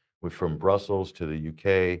going. From Brussels to the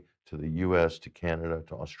UK, to the US, to Canada,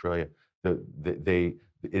 to Australia. The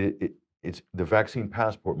vaccine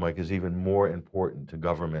passport, Mike, is even more important to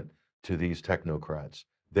government, to these technocrats,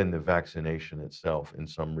 than the vaccination itself in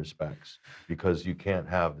some respects, because you can't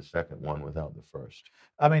have the second one without the first.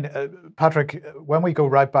 I mean, Patrick, when we go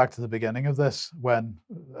right back to the beginning of this, when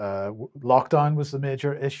lockdown was the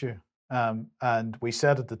major issue, and we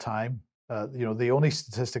said at the time, the only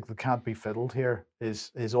statistic that can't be fiddled here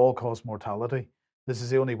is all-cause mortality. This is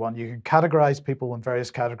the only one. You can categorize people in various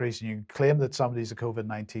categories, and you can claim that somebody's a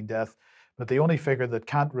COVID-19 death, but the only figure that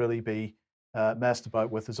can't really be messed about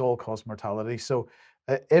with is all-cause mortality. So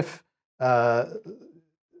if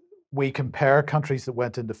we compare countries that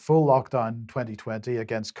went into full lockdown in 2020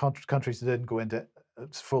 against countries that didn't go into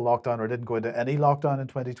full lockdown or didn't go into any lockdown in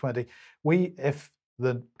 2020, if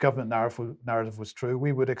the government narrative was true,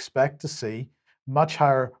 we would expect to see much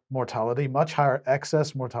higher mortality, much higher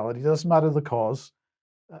excess mortality. It doesn't matter the cause.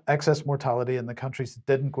 excess mortality in the countries that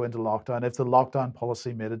didn't go into lockdown, if the lockdown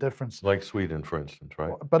policy made a difference. Like Sweden, for instance,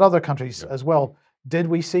 right? But other countries Yeah. as well. Did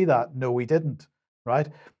we see that? No, we didn't, right?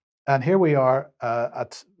 And here we are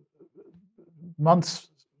at months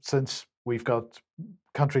since we've got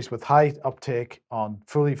countries with high uptake on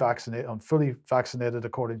fully vaccinated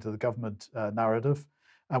according to the government narrative,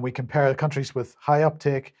 and we compare countries with high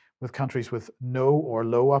uptake with countries with no or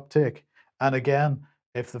low uptake. And again,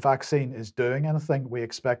 if the vaccine is doing anything, we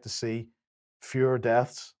expect to see fewer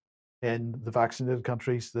deaths in the vaccinated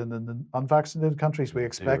countries than in the unvaccinated countries. We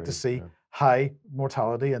expect to Theory, see yeah. high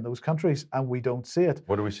mortality in those countries, and we don't see it.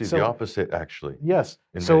 What do we see? So- The opposite, actually, Yes.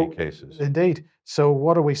 in so many cases. Indeed. So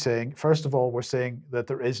what are we saying? First of all, we're saying that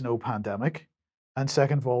there is no pandemic. And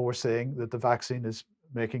second of all, we're saying that the vaccine is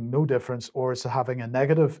making no difference or is having a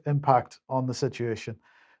negative impact on the situation.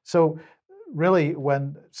 So really,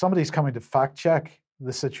 when somebody's coming to fact check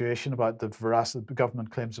the situation about the veracity of government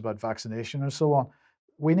claims about vaccination and so on,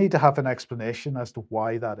 we need to have an explanation as to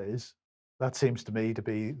why that is. That seems to me to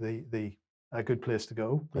be a good place to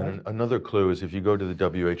go. And Right? another clue is if you go to the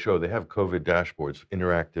WHO, they have COVID dashboards,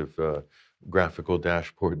 interactive graphical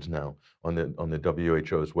dashboards now on the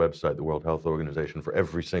WHO's website, the World Health Organization, for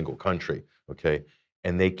every single country. Okay,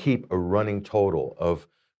 and they keep a running total of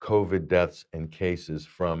COVID deaths and cases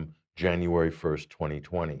from January 1st,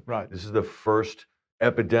 2020. Right. This is the first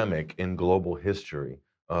epidemic in global history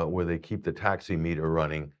where they keep the taximeter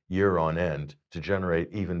running year on end to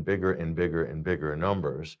generate even bigger and bigger and bigger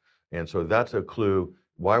numbers. And so that's a clue.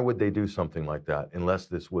 Why would they do something like that unless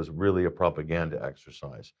this was really a propaganda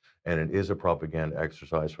exercise? And it is a propaganda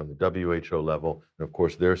exercise from the WHO level. And of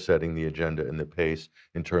course, they're setting the agenda and the pace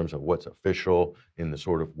in terms of what's official in the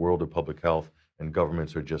sort of world of public health, and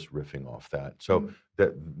governments are just riffing off that. So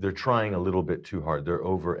that they're trying a little bit too hard. They're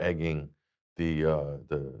over-egging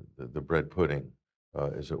the bread pudding,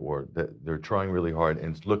 as it were. That they're trying really hard,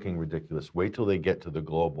 and it's looking ridiculous. Wait till they get to the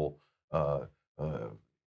global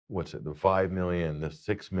what's it, the 5 million, the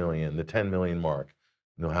 6 million, the 10 million mark.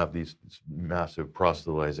 And they'll have these massive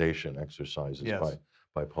proselytization exercises Yes.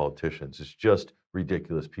 by politicians. It's just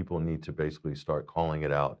ridiculous. People need to basically start calling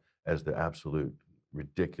it out as the absolute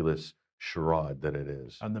ridiculous charade that it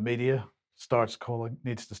is. And the media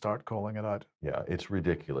needs to start calling it out. Yeah, it's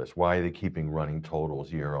ridiculous. Why are they keeping running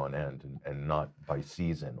totals year on end and not by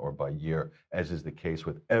season or by year, as is the case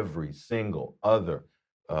with every single other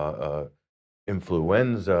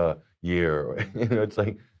influenza year? It's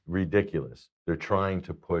like ridiculous. They're trying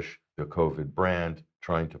to push the COVID brand,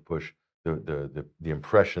 trying to push the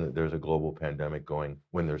impression that there's a global pandemic going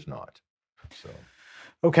when there's not. So.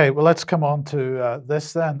 Okay, well, let's come on to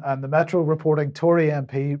this then. And the Metro reporting Tory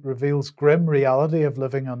MP reveals grim reality of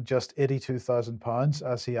living on just £82,000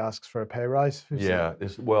 as he asks for a pay rise. Who's Yeah,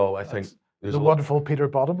 I think there's the wonderful Peter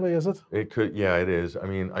Bottomley, is it? It could, yeah, it is. I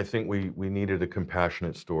mean, I think we needed a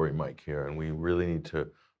compassionate story, Mike, here, and we really need to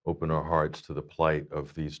open our hearts to the plight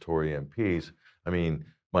of these Tory MPs. I mean,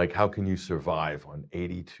 Mike, how can you survive on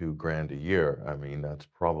 82 grand a year? I mean, that's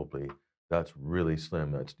really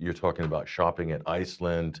slim. You're talking about shopping at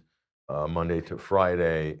Iceland Monday to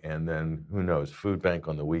Friday, and then who knows, food bank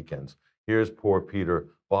on the weekends. Here's poor Peter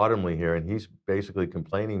Bottomley here, and he's basically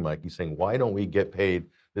complaining, Mike. He's saying, why don't we get paid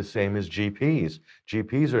the same as GPs?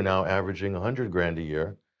 GPs are now averaging 100 grand a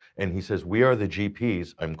year, and he says, we are the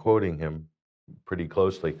GPs. I'm quoting him pretty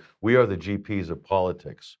closely. We are the GPs of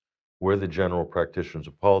politics. We're the general practitioners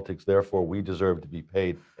of politics. Therefore, we deserve to be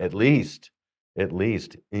paid at least.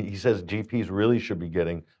 He says GPs really should be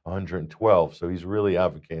getting 112. So he's really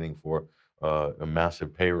advocating for a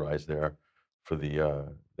massive pay rise there for the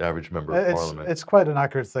average member of parliament. It's quite an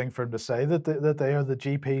accurate thing for him to say that they are the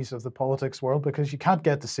GPs of the politics world, because you can't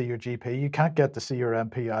get to see your GP, you can't get to see your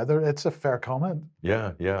MP either. It's a fair comment.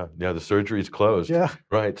 Yeah. The surgery's closed. Yeah.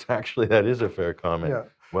 Right. Actually, that is a fair comment. Yeah.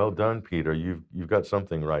 Well done, Peter. You've got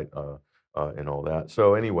something right in all that.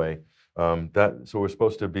 So anyway, so we're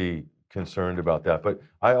supposed to be concerned about that. But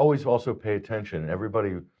I always also pay attention.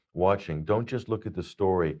 Everybody watching, don't just look at the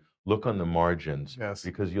story. Look on the margins, Yes.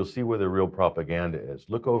 because you'll see where the real propaganda is.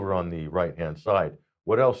 Look over on the right-hand side.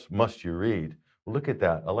 What else must you read? Look at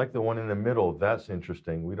that. I like the one in the middle. That's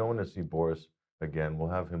interesting. We don't want to see Boris again. We'll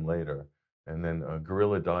have him later. And then a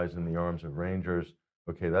gorilla dies in the arms of Rangers.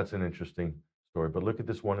 Okay, that's an interesting story. But look at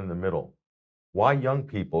this one in the middle. Why young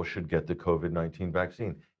people should get the COVID-19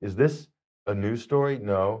 vaccine. Is this a news story?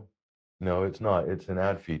 No, it's not. It's an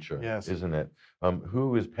ad feature, Yes. Isn't it?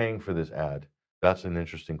 Who is paying for this ad? That's an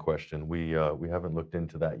interesting question. We haven't looked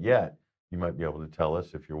into that yet. You might be able to tell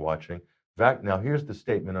us if you're watching. Now, here's the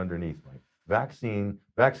statement underneath, Mike.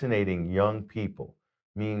 Vaccinating young people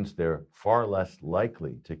means they're far less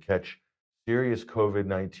likely to catch serious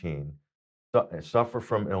COVID-19, suffer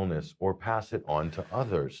from illness, or pass it on to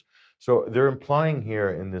others. So they're implying here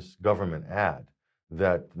in this government ad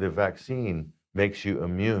that the vaccine makes you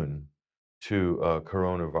immune to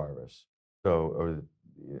coronavirus. Or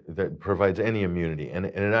that provides any immunity, and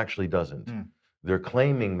it actually doesn't. They're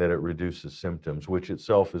claiming that it reduces symptoms, which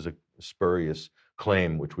itself is a spurious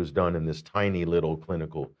claim, which was done in this tiny little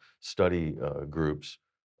clinical study groups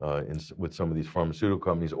with some of these pharmaceutical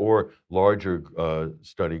companies, or larger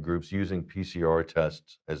study groups using PCR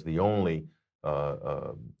tests as the only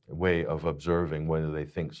way of observing whether they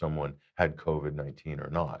think someone had COVID-19 or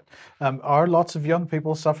not. Are lots of young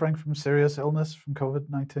people suffering from serious illness from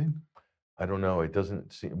COVID-19? I don't know. It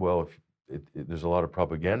doesn't seem, well, there's a lot of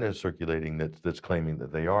propaganda circulating that's claiming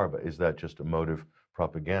that they are, but is that just emotive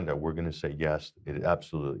propaganda? We're going to say yes, it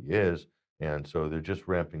absolutely is. And so they're just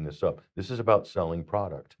ramping this up. This is about selling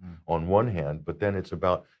product on one hand, but then it's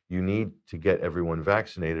about you need to get everyone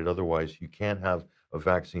vaccinated. Otherwise, you can't have a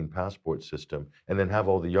vaccine passport system and then have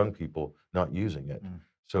all the young people not using it.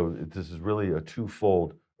 So this is really a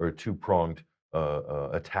twofold or a two-pronged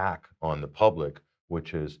attack on the public,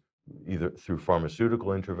 which is either through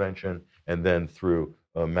pharmaceutical intervention and then through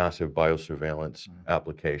massive biosurveillance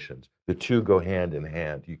applications. The two go hand in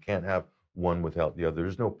hand. You can't have one without the other.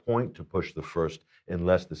 There's no point to push the first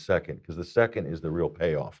unless the second, because the second is the real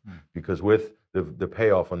payoff. Because with the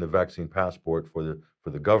payoff on the vaccine passport for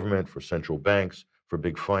the government, for central banks, for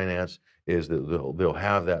big finance, is that they'll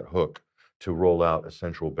have that hook to roll out a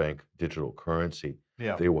central bank digital currency.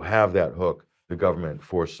 They will have that hook, the government,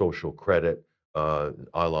 for social credit, a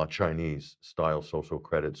la Chinese style social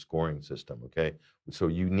credit scoring system, okay? So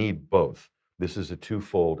you need both. This is a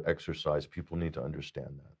twofold exercise. People need to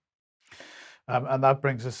understand that. And that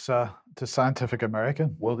brings us to Scientific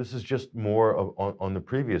American. Well, this is just more on the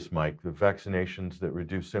previous mic, the vaccinations that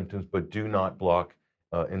reduce symptoms but do not block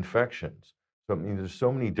infections. So I mean, there's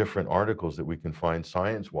so many different articles that we can find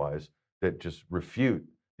science-wise that just refute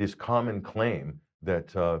this common claim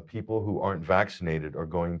that people who aren't vaccinated are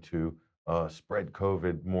going to spread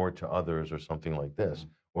COVID more to others or something like this,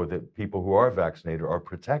 or that people who are vaccinated are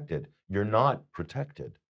protected. You're not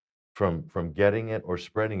protected from getting it or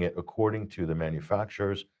spreading it according to the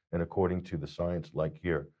manufacturers and according to the science, like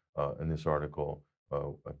here in this article.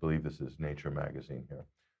 I believe this is Nature magazine here.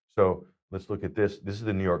 So let's look at this. This is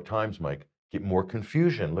the New York Times, Mike. Get more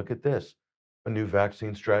confusion. Look at this. A new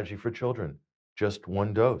vaccine strategy for children. Just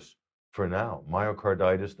one dose for now.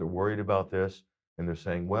 Myocarditis, they're worried about this. And they're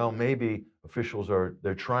saying, well, maybe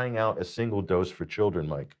they're trying out a single dose for children,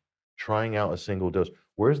 Mike. Trying out a single dose.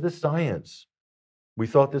 Where's the science? We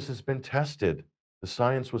thought this has been tested. The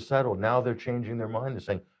science was settled. Now they're changing their mind. They're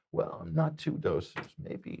saying, well, not 2 doses,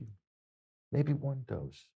 maybe 1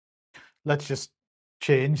 dose. Let's just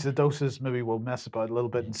change the doses. Maybe we'll mess about a little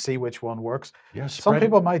bit and see which one works. Yes, some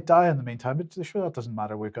people might die in the meantime, but sure, that doesn't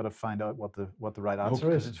matter. We've got to find out what the right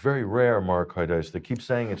answer is. It's very rare, myocarditis. They keep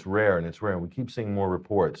saying it's rare, and we keep seeing more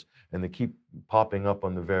reports, and they keep popping up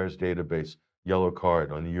on the VAERS database, yellow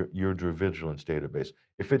card, on the Eurodravigilance database.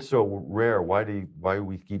 If it's so rare, why do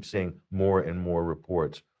we keep seeing more and more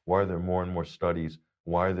reports? Why are there more and more studies?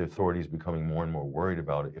 Why are the authorities becoming more and more worried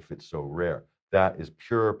about it if it's so rare? That is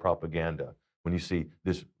pure propaganda. When you see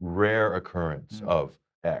this rare occurrence of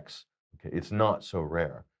X, okay, it's not so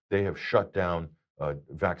rare. They have shut down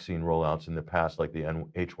vaccine rollouts in the past, like the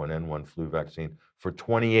H1N1 flu vaccine, for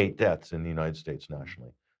 28 deaths in the United States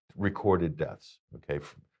nationally, recorded deaths. Okay,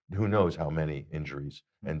 who knows how many injuries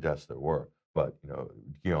and deaths there were? But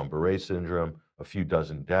Guillain-Barré syndrome, a few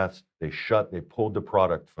dozen deaths. They pulled the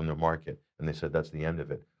product from the market, and they said that's the end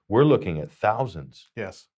of it. We're looking at thousands.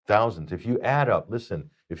 Yes. Thousands. If you add up the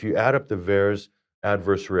VAERS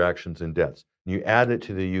adverse reactions and deaths, and you add it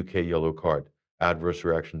to the UK yellow card, adverse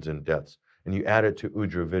reactions and deaths, and you add it to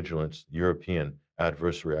Eurodravigilance, European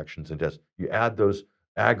adverse reactions and deaths, you add those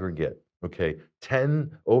aggregate, okay,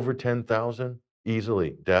 over 10,000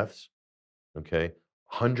 easily deaths, okay,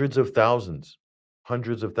 hundreds of thousands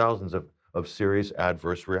of serious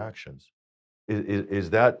adverse reactions. Is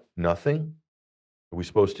that nothing? Are we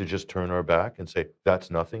supposed to just turn our back and say, that's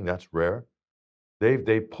nothing, that's rare?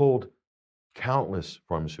 They pulled countless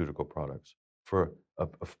pharmaceutical products for a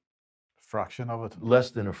fraction of it.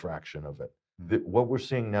 Less than a fraction of it. What we're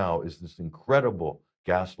seeing now is this incredible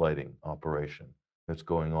gaslighting operation that's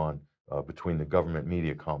going on between the government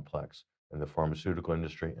media complex and the pharmaceutical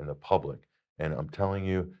industry and the public. And I'm telling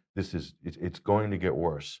you, it's going to get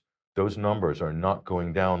worse. Those numbers are not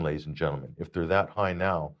going down, ladies and gentlemen. If they're that high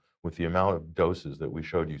now, with the amount of doses that we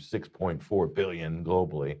showed you, 6.4 billion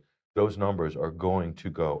globally, those numbers are going to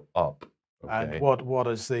go up. And Okay. what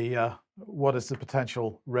is the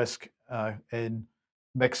potential risk in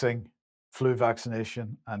mixing flu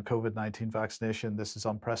vaccination and COVID-19 vaccination? This is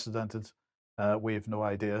unprecedented. We have no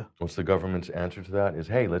idea. What's the government's answer to that? Is,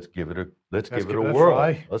 hey, let's give it a give it a whirl.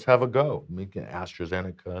 try. Let's have a go. Make an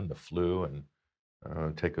AstraZeneca and the flu, and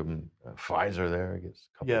take them Pfizer there. I guess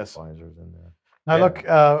a couple Yes. of Pfizers in there. Now, Yeah. look,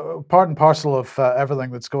 part and parcel of everything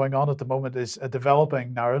that's going on at the moment is a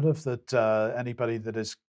developing narrative that anybody that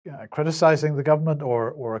is criticizing the government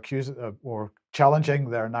or accusing or challenging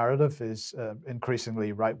their narrative is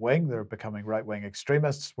increasingly right wing. They're becoming right wing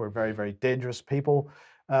extremists. We're very, very dangerous people,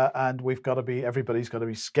 and everybody's got to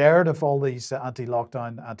be scared of all these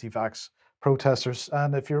anti-lockdown, anti-vax protesters.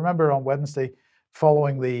 And if you remember on Wednesday,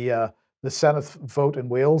 following the Senate vote in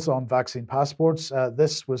Wales on vaccine passports,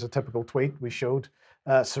 this was a typical tweet we showed.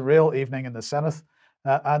 Surreal evening in the Senate,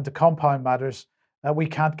 and to compound matters, we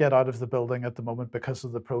can't get out of the building at the moment because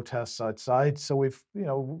of the protests outside. So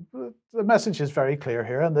the message is very clear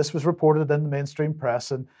here, and this was reported in the mainstream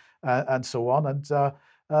press and so on. And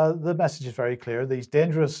the message is very clear. These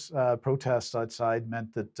dangerous protests outside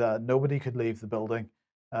meant that nobody could leave the building.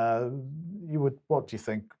 What do you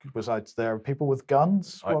think was out there? People with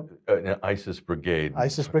guns? An ISIS brigade.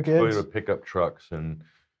 ISIS brigades? Toyota pickup trucks and,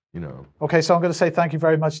 Okay, so I'm going to say thank you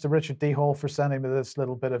very much to Richard D. Hall for sending me this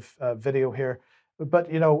little bit of video here.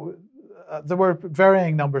 But, there were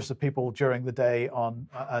varying numbers of people during the day and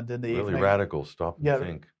in the evening. really radical. Stop and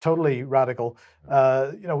think. Totally radical.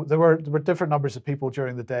 There were different numbers of people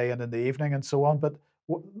during the day and in the evening and so on. But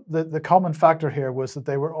the common factor here was that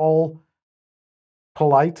they were all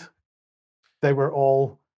polite. They were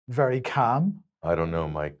all very calm. I don't know,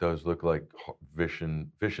 Mike. Those look like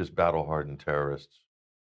vicious, battle-hardened terrorists.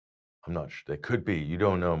 I'm not sure. They could be. You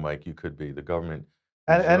don't know, Mike. You could be. The government.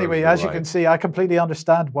 And anyway, as you right. can see, I completely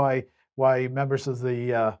understand why members of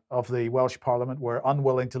the Welsh Parliament were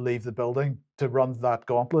unwilling to leave the building to run that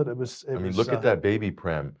gauntlet. Look at that baby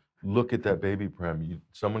prem. Look at that baby prem.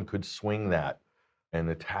 Someone could swing that and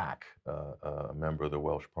attack a member of the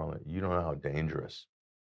Welsh Parliament. You don't know how dangerous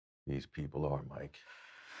these people are, Mike.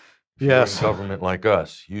 If you're Yes. in government like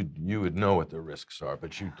us, you would know what the risks are,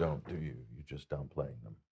 but you don't, do you? You're just downplaying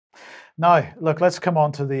them. Now, look, let's come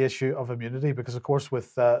on to the issue of immunity, because, of course,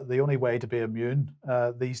 with the only way to be immune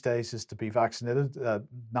these days is to be vaccinated.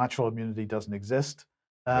 Natural immunity doesn't exist.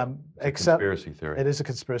 It's Except a conspiracy theory. it is a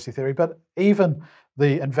conspiracy theory. But even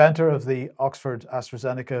the inventor of the Oxford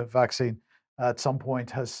AstraZeneca vaccine at some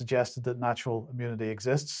point has suggested that natural immunity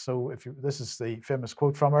exists. So this is the famous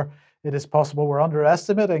quote from her: "It is possible we're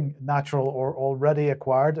underestimating natural or already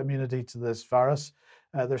acquired immunity to this virus.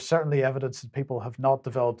 There's certainly evidence that people have not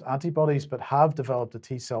developed antibodies, but have developed a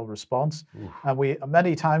T-cell response." Oof. And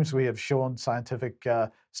many times we have shown scientific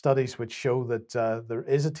studies which show that there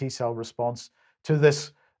is a T-cell response to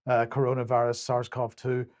this coronavirus,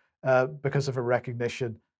 SARS-CoV-2, because of a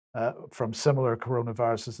recognition from similar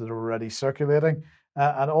coronaviruses that are already circulating.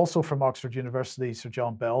 And also from Oxford University, Sir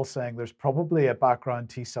John Bell saying there's probably a background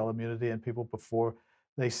T-cell immunity in people before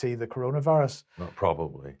they see the coronavirus. Not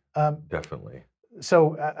probably. Definitely.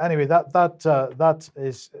 So anyway, that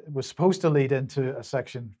was supposed to lead into a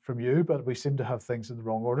section from you, but we seem to have things in the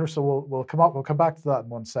wrong order. So we'll come back to that in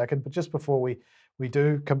 1 second. But just before we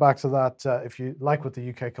do come back to that, if you like what the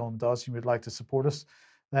UK Column does, you would like to support us,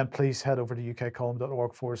 then please head over to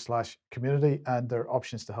ukcolumn.org/community, and there are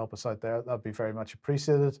options to help us out there. That'd be very much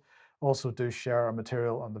appreciated. Also, do share our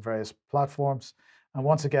material on the various platforms. And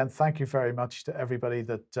once again, thank you very much to everybody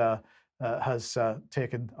that has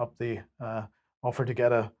taken up the offer to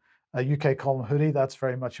get a UK Column hoodie. That's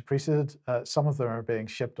very much appreciated. Some of them are being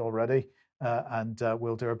shipped already, and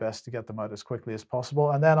we'll do our best to get them out as quickly as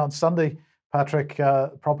possible. And then on Sunday, Patrick,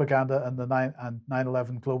 propaganda and the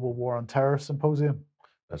 9/11 Global War on Terror Symposium.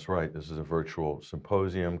 That's right. This is a virtual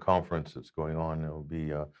symposium conference that's going on. It will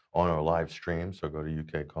be on our live stream. So go to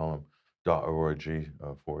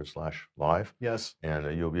ukcolumn.org/live. Yes.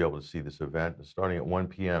 And you'll be able to see this event. It's starting at 1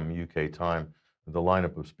 p.m. UK time. The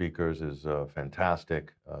lineup of speakers is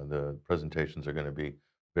fantastic. The presentations are going to be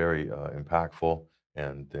very impactful,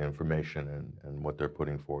 and the information and what they're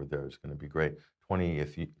putting forward there is going to be great.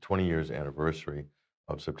 20 years anniversary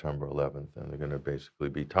of September 11th, and they're going to basically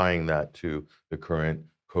be tying that to the current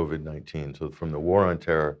COVID-19. So from the war on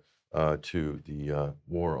terror to the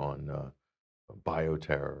war on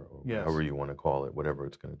bioterror, or Yes. however you want to call it, whatever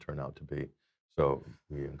it's going to turn out to be. So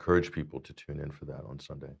we encourage people to tune in for that on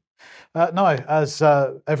Sunday. Now, as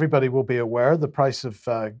everybody will be aware, the price of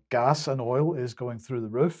gas and oil is going through the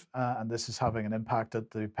roof, and this is having an impact at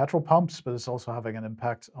the petrol pumps, but it's also having an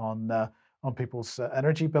impact on on people's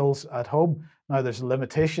energy bills at home. Now, there's a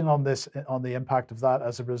limitation on this, on the impact of that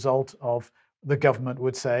as a result of, the government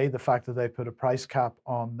would say, the fact that they put a price cap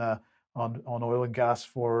on oil and gas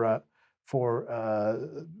for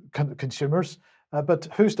consumers. But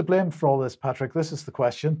who's to blame for all this, Patrick? This is the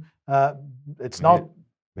question. It's not.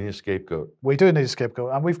 We need a scapegoat. We do need a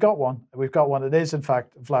scapegoat, and we've got one. We've got one. It is, in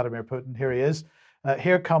fact, Vladimir Putin. Here he is.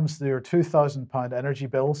 Here comes your £2,000 energy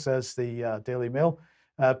bill, says the Daily Mail.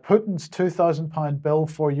 Putin's £2,000 bill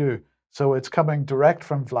for you. So it's coming direct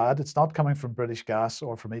from Vlad. It's not coming from British Gas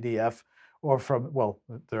or from EDF or from, well,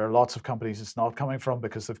 there are lots of companies it's not coming from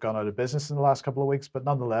because they've gone out of business in the last couple of weeks. But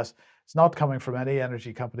nonetheless, it's not coming from any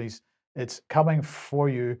energy companies. It's coming for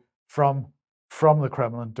you from the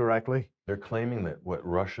Kremlin directly. They're claiming that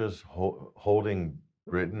Russia's holding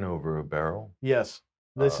Britain over a barrel? Yes,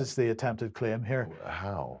 this is the attempted claim here.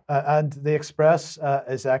 How? And the Express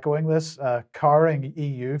is echoing this. Cowering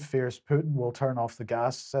EU fears Putin will turn off the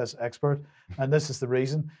gas, says expert. And this is the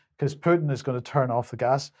reason, because Putin is going to turn off the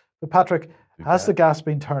gas. But Patrick, has the gas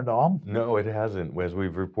been turned on? No, it hasn't. As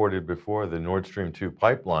we've reported before, the Nord Stream 2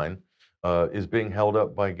 pipeline is being held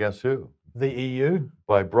up by guess who? The EU?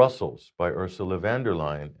 By Brussels, by Ursula von der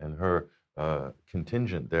Leyen and her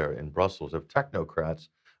contingent there in Brussels of technocrats,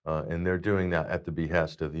 and they're doing that at the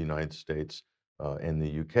behest of the United States and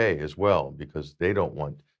the UK as well, because they don't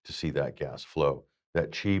want to see that gas flow,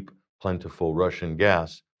 that cheap, plentiful Russian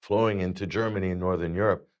gas flowing into Germany and Northern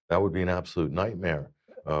Europe. That would be an absolute nightmare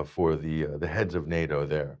for the heads of NATO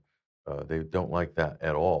there. They don't like that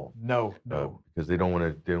at all. No. Because they don't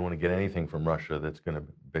want to get anything from Russia that's going to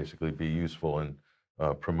basically be useful and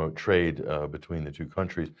promote trade between the two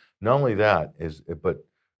countries. Not only that but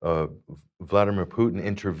Vladimir Putin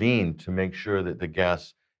intervened to make sure that the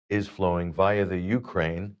gas is flowing via the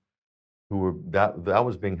Ukraine, that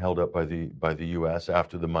was being held up by the U.S.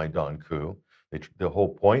 after the Maidan coup. The whole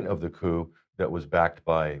point of the coup that was backed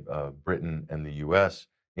by Britain and the U.S.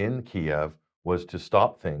 in Kiev was to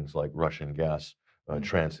stop things like Russian gas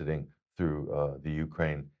transiting through the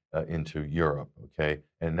Ukraine into Europe. Okay,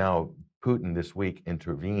 and now Putin this week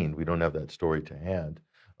intervened. We don't have that story to hand,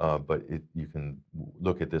 but you can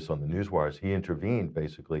look at this on the newswires. He intervened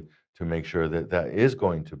basically to make sure that that is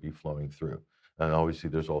going to be flowing through. And obviously,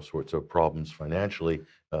 there's all sorts of problems financially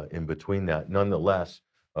in between that. Nonetheless,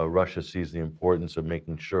 Russia sees the importance of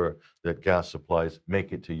making sure that gas supplies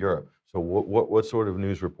make it to Europe. So what sort of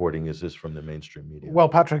news reporting is this from the mainstream media? Well,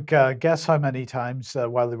 Patrick, guess how many times,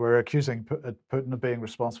 while they were accusing Putin of being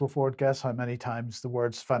responsible for it, guess how many times the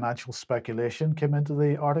words financial speculation came into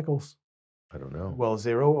the articles? I don't know. Well,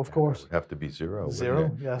 zero, of course. It would have to be zero.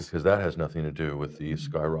 Zero, yes. Because that has nothing to do with the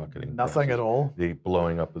skyrocketing. Nothing prices, at all. The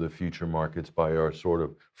blowing up of the future markets by our sort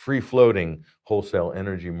of free-floating wholesale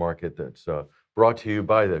energy market that's brought to you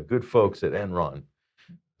by the good folks at Enron.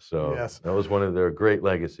 So yes, that was one of their great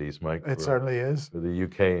legacies, Mike. It certainly is. For the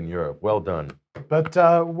UK and Europe. Well done. But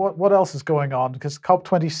what else is going on? Because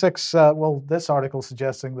COP26, well, this article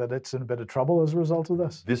suggesting that it's in a bit of trouble as a result of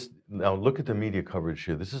this. Now look at the media coverage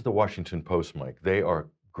here. This is the Washington Post, Mike. They are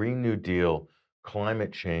Green New Deal,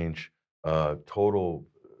 climate change, total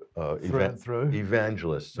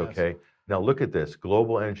evangelists, Yes. okay? Now look at this.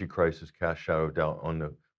 Global energy crisis cast shadow down on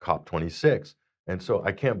the COP26. And so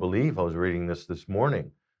I can't believe I was reading this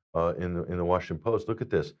morning. In the Washington Post. Look at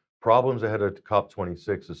this. Problems ahead of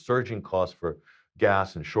COP26. The surging costs for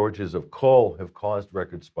gas and shortages of coal have caused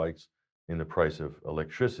record spikes in the price of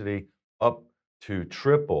electricity, up to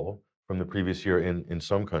triple from the previous year in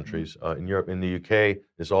some countries. In Europe, in the UK,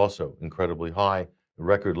 is also incredibly high,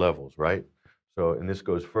 record levels, right? So, and this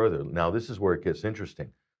goes further. Now, this is where it gets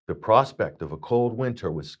interesting. The prospect of a cold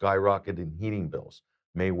winter with skyrocketing heating bills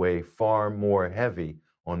may weigh far more heavy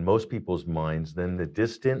on most people's minds than the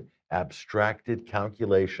distant, abstracted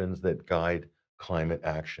calculations that guide climate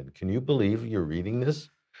action. Can you believe you're reading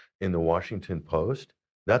this in the Washington Post?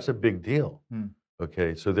 That's a big deal.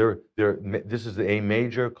 Okay, so this is a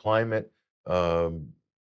major climate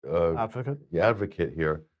advocate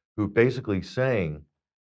here who basically saying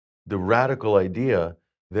the radical idea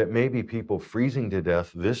that maybe people freezing to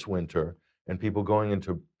death this winter and people going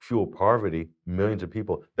into fuel poverty, millions of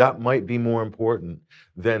people, that might be more important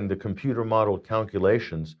than the computer modeled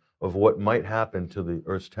calculations of what might happen to the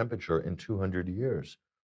Earth's temperature in 200 years.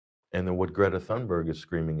 And then what Greta Thunberg is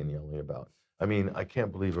screaming and yelling about. I mean, I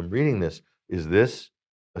can't believe I'm reading this. Is this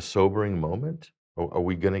a sobering moment? Are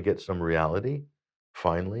we going to get some reality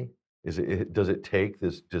finally? Does it take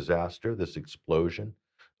this disaster, this explosion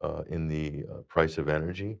in the price of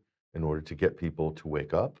energy in order to get people to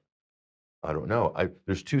wake up? I don't know.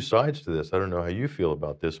 There's two sides to this. I don't know how you feel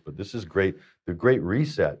about this, but this is great. The Great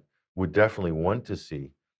Reset would definitely want to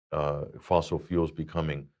see fossil fuels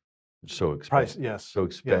becoming so Price, expensive, yes, so yes.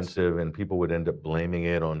 expensive, and people would end up blaming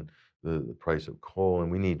it on the price of coal.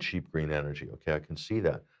 And we need cheap green energy. Okay, I can see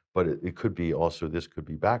that, but it could be also, this could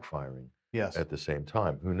be backfiring Yes. at the same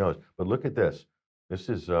time. Who knows? But look at this. This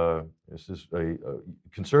is a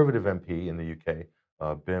conservative MP in the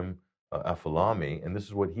UK, Bim Afellamy, and this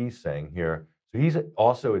is what he's saying here. So he's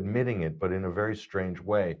also admitting it, but in a very strange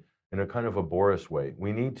way, in a kind of a Boris way.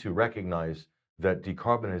 We need to recognize that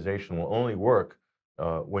decarbonization will only work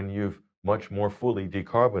when you've much more fully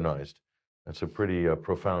decarbonized. That's a pretty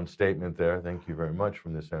profound statement there. Thank you very much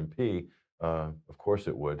from this MP. Of course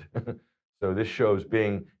it would. So this shows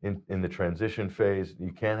being in the transition phase.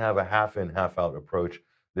 You can't have a half in, half out approach.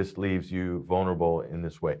 This leaves you vulnerable in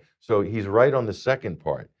this way. So he's right on the second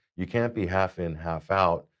part. You can't be half in, half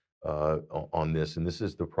out on this. And this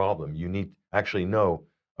is the problem. You need, actually, no,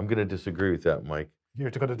 I'm going to disagree with that, Mike. You're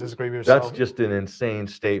going to disagree with yourself. That's just an insane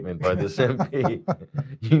statement by this MP.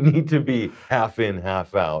 You need to be half in,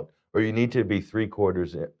 half out, or you need to be three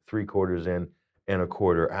quarters in and a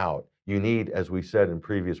quarter out. You need, as we said in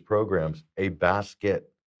previous programs, a basket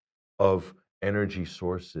of energy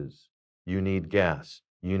sources. You need gas,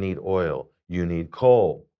 you need oil, you need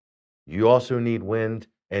coal. You also need wind,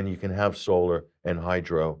 and you can have solar and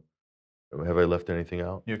hydro. Have I left anything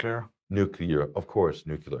out? Nuclear. Nuclear, of course,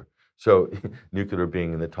 nuclear. So nuclear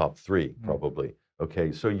being in the top three, probably.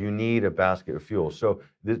 Okay, so you need a basket of fuel. So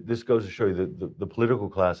this goes to show you that the political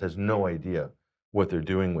class has no idea what they're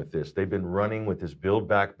doing with this. They've been running with this Build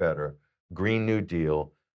Back Better, Green New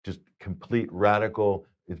Deal, just complete radical,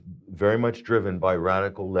 it's very much driven by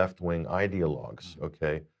radical left-wing ideologues,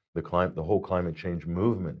 okay? The whole climate change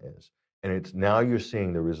movement is. And it's now you're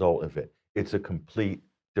seeing the result of it. It's a complete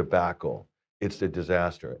debacle. It's a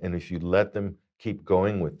disaster. And if you let them keep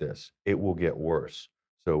going with this, it will get worse.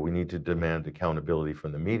 So we need to demand accountability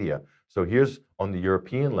from the media. So here's on the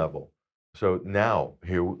European level. So now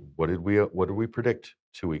here, what did we predict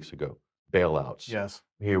 2 weeks ago? Bailouts. Yes.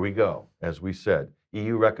 Here we go. As we said,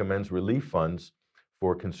 EU recommends relief funds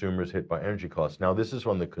for consumers hit by energy costs. Now this is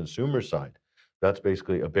on the consumer side. That's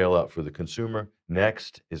basically a bailout for the consumer.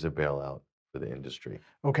 Next is a bailout for the industry.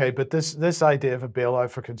 Okay, but this idea of a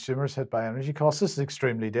bailout for consumers hit by energy costs, this is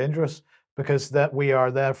extremely dangerous, because that we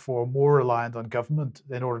are therefore more reliant on government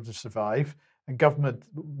in order to survive, and government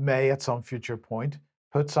may at some future point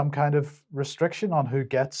put some kind of restriction on who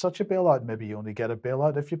gets such a bailout. Maybe you only get a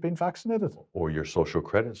bailout if you've been vaccinated. Or your social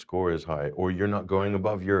credit score is high, or you're not going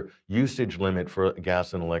above your usage limit for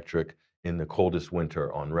gas and electric in the coldest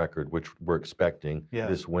winter on record, which we're expecting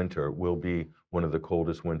this winter will be one of the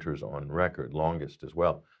coldest winters on record, longest as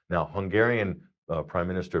well. Now, Hungarian Prime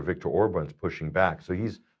Minister Viktor Orban's pushing back. So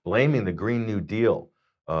he's blaming the Green New Deal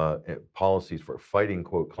policies for fighting,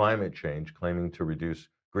 quote, climate change, claiming to reduce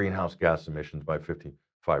greenhouse gas emissions by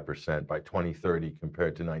 55% by 2030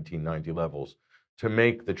 compared to 1990 levels, to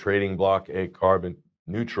make the trading bloc a carbon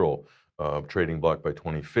neutral trading bloc by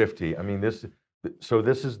 2050. I mean, this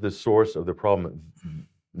is the source of the problem.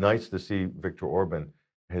 Nice to see Viktor Orban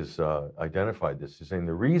has identified this. He's saying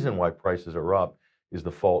the reason why prices are up is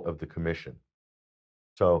the fault of the Commission.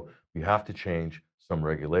 So we have to change some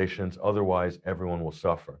regulations, otherwise everyone will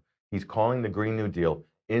suffer. He's calling the Green New Deal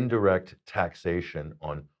indirect taxation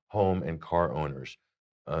on home and car owners.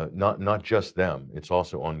 Not just them, it's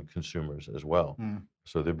also on consumers as well.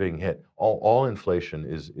 So they're being hit. All inflation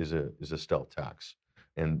is a stealth tax.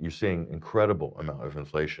 And you're seeing incredible amount of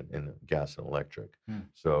inflation in gas and electric.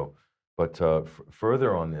 So, but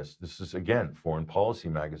further on this is again, Foreign Policy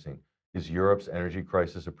Magazine. Is Europe's energy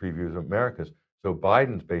crisis a preview of America's? So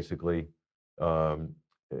Biden's basically,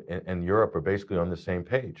 and Europe are basically on the same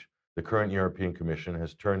page. The current European Commission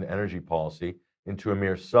has turned energy policy into a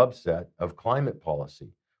mere subset of climate policy,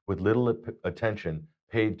 with little attention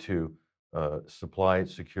paid to supply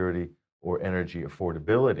security or energy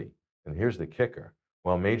affordability. And here's the kicker.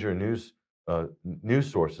 While major news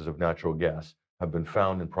sources of natural gas have been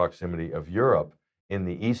found in proximity of Europe, in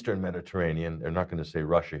the Eastern Mediterranean, they're not going to say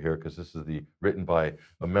Russia here because this is written by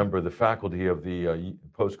a member of the faculty of the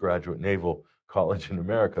Postgraduate Naval College in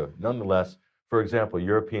America. Nonetheless, for example,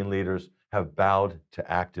 European leaders have bowed to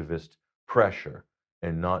activist pressure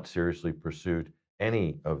and not seriously pursued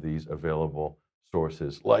any of these available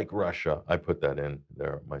sources, like Russia. I put that in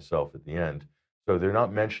there myself at the end. So they're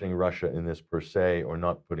not mentioning Russia in this per se, or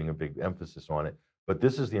not putting a big emphasis on it. But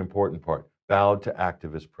this is the important part, bowed to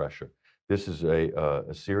activist pressure. This is a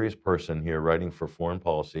serious person here writing for Foreign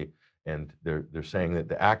Policy, and they're saying that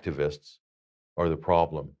the activists are the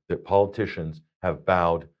problem, that politicians have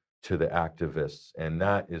bowed to the activists. And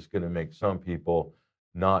that is going to make some people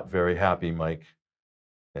not very happy, Mike.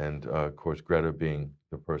 And of course, Greta being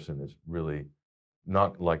the person is really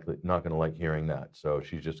not going to like hearing that. So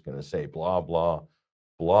she's just going to say blah, blah,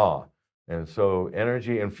 blah. And so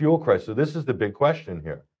energy and fuel crisis. So this is the big question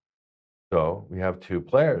here. So we have two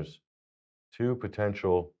players, two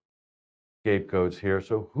potential scapegoats here.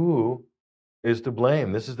 So who is to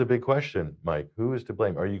blame? This is the big question, Mike. Who is to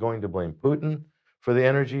blame? Are you going to blame Putin for the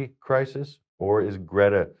energy crisis, or is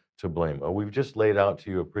Greta to blame? Well, we've just laid out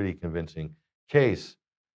to you a pretty convincing case.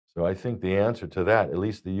 So I think the answer to that, at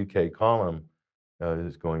least the UK column,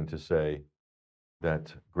 is going to say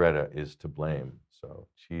that Greta is to blame. So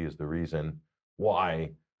she is the reason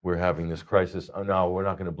why we're having this crisis. No, we're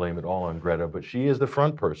not going to blame it all on Greta, but she is the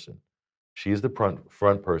front person. She is the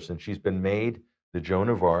front person. She's been made the Joan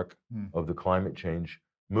of Arc of the climate change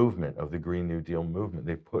movement, of the Green New Deal movement.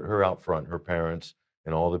 They put her out front, her parents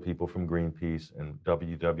and all the people from Greenpeace and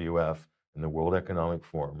WWF and the World Economic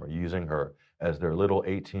Forum are using her as their little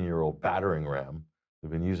 18-year-old battering ram.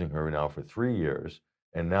 They've been using her now for 3 years,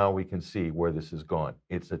 and now we can see where this has gone.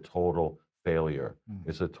 It's a total failure.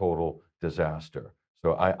 It's a total disaster.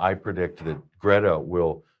 So I predict that Greta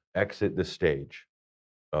will exit the stage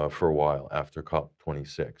for a while after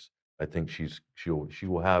COP26. I think she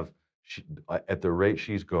will have, at the rate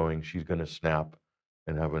she's going, she's going to snap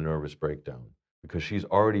and have a nervous breakdown, because she's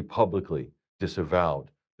already publicly disavowed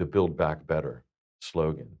the Build Back Better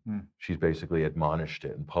slogan. She's basically admonished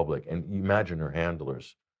it in public. And you imagine her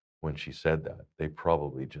handlers when she said that. They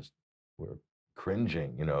probably just were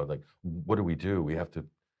cringing, like, what do? We have to,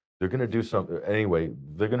 they're going to do something. Anyway,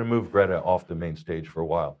 they're going to move Greta off the main stage for a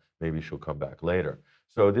while. Maybe she'll come back later.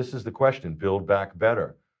 So this is the question, Build Back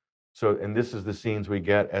Better. So, and this is the scenes we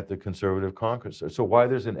get at the Conservative Congress. So why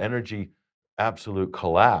there's an energy absolute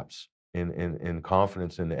collapse in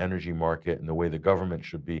confidence in the energy market and the way the government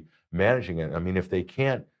should be managing it. I mean, if they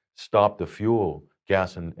can't stop the fuel,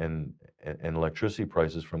 gas, and electricity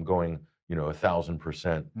prices from going,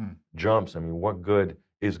 1,000% jumps, I mean, what good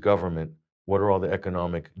is government? What are all the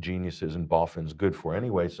economic geniuses and boffins good for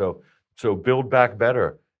anyway? So Build Back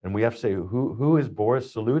Better. And we have to say, who is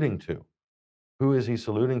Boris saluting to? Who is he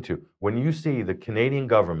saluting to? When you see the Canadian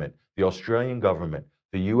government, the Australian government,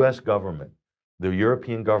 the US government, the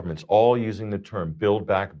European governments all using the term Build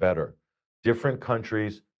Back Better, different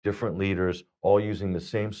countries, different leaders, all using the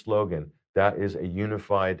same slogan, that is a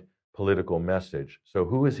unified political message. So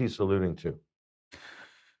who is he saluting to?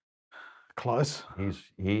 Klaus.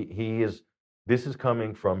 He is, this is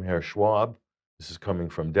coming from Herr Schwab, this is coming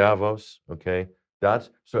from Davos, okay?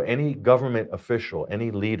 So any government official,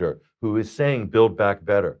 any leader who is saying Build Back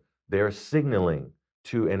Better, they are signaling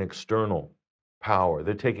to an external power.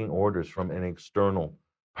 They're taking orders from an external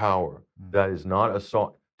power. That is not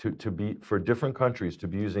to be, for different countries to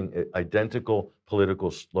be using identical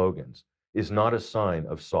political slogans is not a sign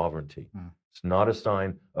of sovereignty. It's not a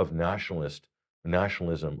sign of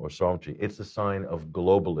nationalism or sovereignty. It's a sign of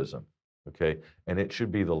globalism, okay? And it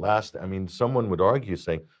should be the last, I mean, someone would argue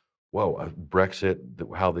saying, whoa, Brexit,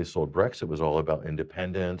 how they sold Brexit was all about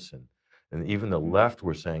independence. And even the left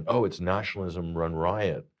were saying, oh, it's nationalism run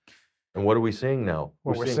riot. And what are we seeing now?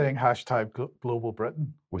 Well, we're seeing hashtag Global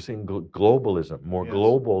Britain. We're seeing globalism, more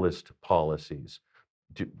globalist policies,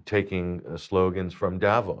 taking slogans from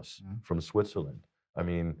Davos, from Switzerland. I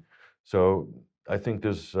mean, so I think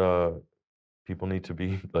there's, people need to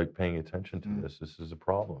be like paying attention to this. This is a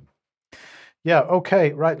problem. Yeah,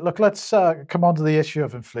 okay, right. Look, let's come on to the issue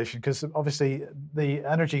of inflation, because obviously the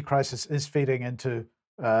energy crisis is feeding into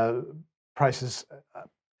prices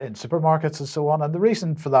in supermarkets and so on. And the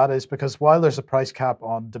reason for that is because while there's a price cap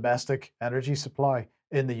on domestic energy supply,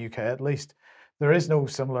 in the UK at least, there is no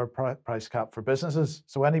similar price cap for businesses.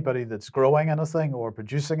 So anybody that's growing anything or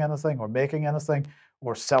producing anything or making anything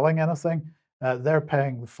or selling anything, they're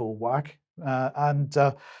paying the full whack.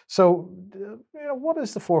 So what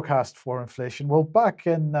is the forecast for inflation? Well, back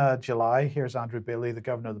in July, here's Andrew Bailey, the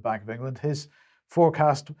governor of the Bank of England. His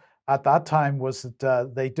forecast at that time was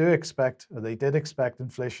that they did expect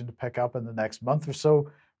inflation to pick up in the next month or so.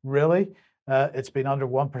 Really, it's been under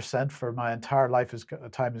 1% for my entire life as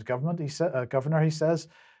time as governor. He says.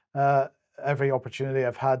 Every opportunity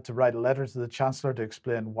I've had to write a letter to the Chancellor to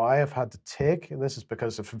explain why I've had to take. This is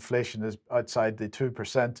because if inflation is outside the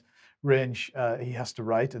 2% range, he has to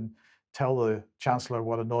write and tell the Chancellor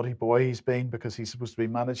what a naughty boy he's been, because he's supposed to be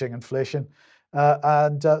managing inflation.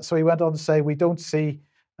 So he went on to say, we don't see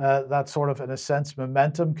that sort of, in a sense,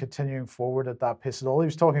 momentum continuing forward at that pace at all. He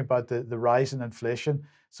was talking about the rise in inflation.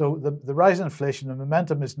 So the rise in inflation, the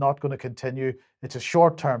momentum is not going to continue. It's a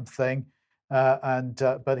short-term thing.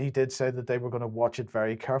 But he did say that they were going to watch it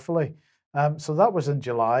very carefully. So that was in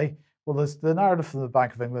July. Well, the narrative from the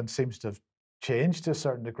Bank of England seems to have changed to a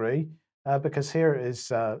certain degree, because here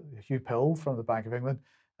is Hugh Pill from the Bank of England,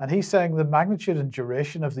 and he's saying the magnitude and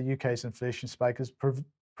duration of the UK's inflation spike is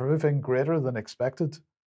proving greater than expected.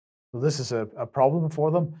 So this is a problem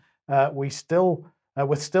for them. With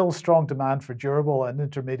still strong demand for durable and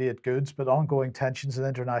intermediate goods, but ongoing tensions in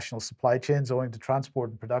international supply chains owing to transport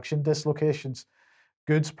and production dislocations,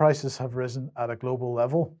 goods prices have risen at a global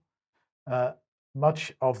level.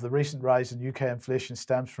 Much of the recent rise in UK inflation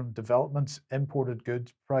stems from developments imported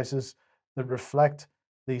goods prices that reflect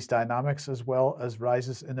these dynamics, as well as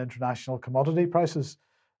rises in international commodity prices.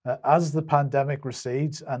 As the pandemic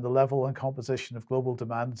recedes and the level and composition of global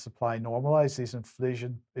demand and supply normalize, these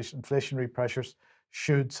inflationary pressures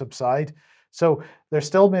should subside. So they're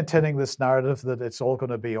still maintaining this narrative that it's all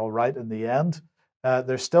going to be all right in the end.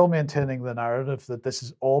 They're still maintaining the narrative that this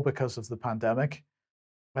is all because of the pandemic,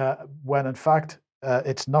 when in fact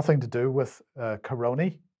it's nothing to do with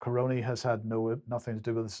Corona. Corona has had nothing to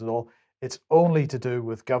do with this at all. It's only to do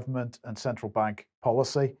with government and central bank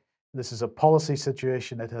policy. This is a policy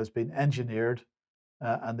situation. It has been engineered,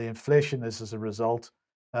 and the inflation is as a result.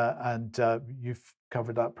 And you've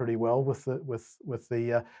covered that pretty well with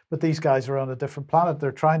the. But these guys are on a different planet.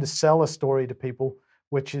 They're trying to sell a story to people,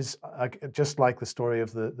 which is just like the story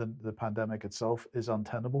of the pandemic itself is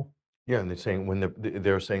untenable. Yeah, and they're saying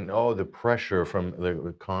they're saying, oh, the pressure from the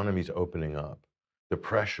economy's opening up, the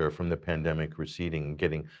pressure from the pandemic receding and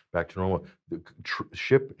getting back to normal. The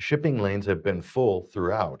shipping lanes have been full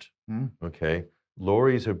throughout. Okay,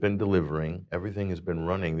 lorries have been delivering. Everything has been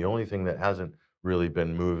running. The only thing that hasn't really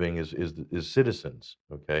been moving is citizens,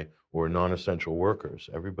 okay, or non-essential workers.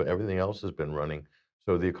 Everything else has been running.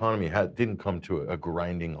 So the economy didn't come to a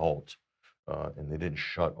grinding halt. And they didn't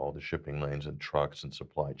shut all the shipping lanes and trucks and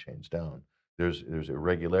supply chains down. There's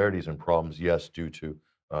irregularities and problems, yes, due to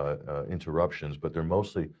interruptions, but they're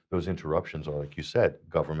mostly, those interruptions are, like you said,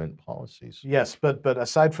 government policies. Yes, but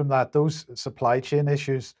aside from that, those supply chain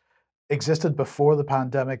issues existed before the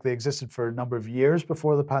pandemic. They existed for a number of years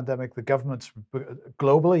before the pandemic. The governments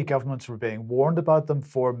globally were being warned about them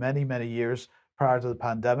for many, many years prior to the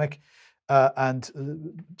pandemic.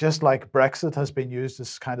 And just like Brexit has been used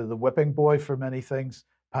as kind of the whipping boy for many things,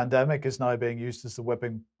 pandemic is now being used as the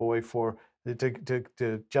whipping boy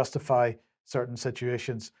to justify certain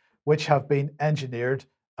situations which have been engineered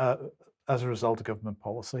as a result of government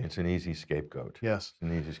policy. It's an easy scapegoat. Yes, it's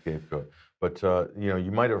an easy scapegoat. But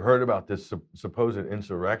you might have heard about this supposed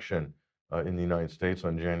insurrection in the United States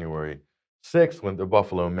on January 6th, when the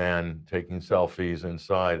Buffalo Man taking selfies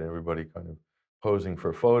inside, everybody kind of posing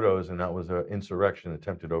for photos, and that was an insurrection,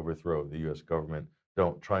 attempted overthrow of the U.S. government.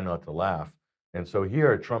 Try not to laugh. And so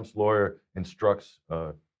here, Trump's lawyer instructs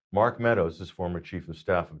Mark Meadows, his former chief of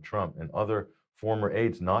staff of Trump, and other former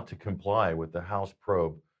aides not to comply with the House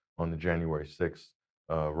probe on the January 6th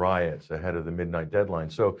riots ahead of the midnight deadline.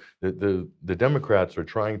 So the Democrats are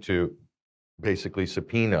trying to basically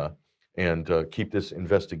subpoena and keep this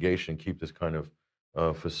investigation, keep this kind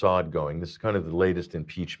of facade going. This is kind of the latest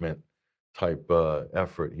impeachment type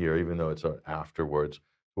effort here, even though it's afterwards.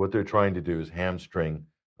 What they're trying to do is hamstring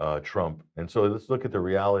Trump. And so let's look at the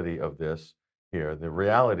reality of this here. The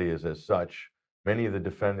reality is, as such, many of the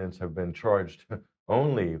defendants have been charged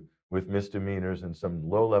only with misdemeanors and some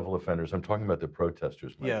low-level offenders. I'm talking about the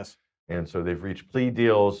protesters, Mike. Yes. And so they've reached plea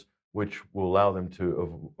deals, which will allow them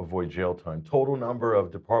to avoid jail time. Total number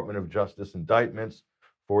of Department of Justice indictments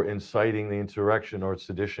for inciting the insurrection or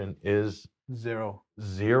sedition is zero.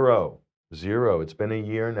 It's been a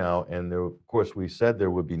year now, and there, of course, we said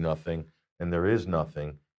there would be nothing, and there is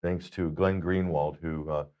nothing, thanks to Glenn Greenwald,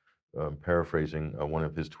 who, paraphrasing one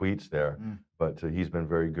of his tweets there, but he's been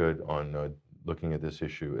very good on looking at this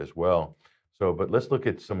issue as well. So, but let's look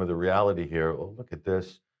at some of the reality here. Oh, look at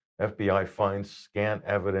this. FBI finds scant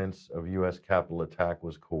evidence of U.S. Capitol attack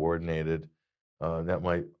was coordinated. At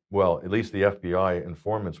least the FBI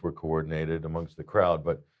informants were coordinated amongst the crowd,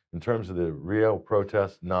 but in terms of the real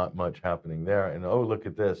protests, not much happening there. And oh, look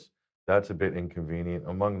at this. That's a bit inconvenient.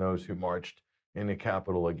 Among those who marched in the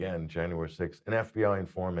Capitol again, January 6th, an FBI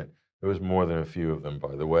informant. There was more than a few of them,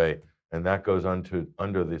 by the way. And that goes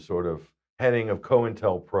under the sort of heading of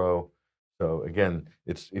COINTELPRO. So again,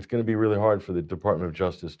 it's going to be really hard for the Department of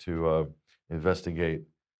Justice to investigate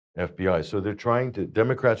FBI. So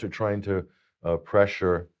Democrats are trying to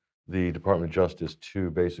pressure the Department of Justice to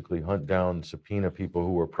basically hunt down, subpoena people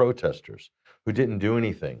who were protesters, who didn't do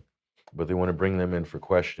anything, but they want to bring them in for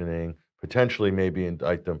questioning, potentially maybe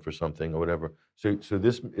indict them for something or whatever. So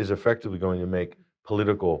this is effectively going to make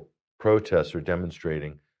political protests or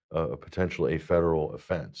demonstrating a federal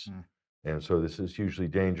offense. And so this is hugely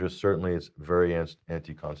dangerous. Certainly, it's very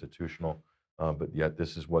anti-constitutional, but yet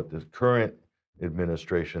this is what the current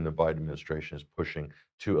administration, the Biden administration, is pushing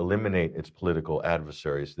to eliminate its political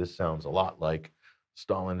adversaries. This sounds a lot like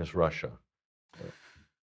Stalinist Russia. Just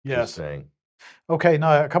Yes. saying. Okay,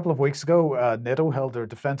 now a couple of weeks ago, NATO held their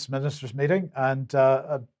defense ministers meeting, and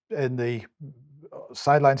in the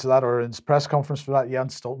sidelines of that, or in his press conference for that,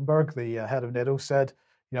 Jens Stoltenberg, the head of NATO, said,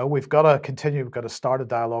 we've got to continue, we've got to start a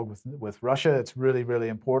dialogue with Russia. It's really, really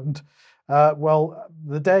important. Well,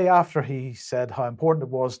 the day after he said how important it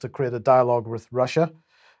was to create a dialogue with Russia,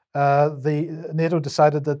 the NATO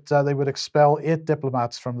decided that they would expel 8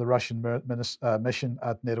 diplomats from the Russian mission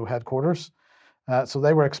at NATO headquarters. So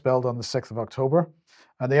they were expelled on the 6th of October.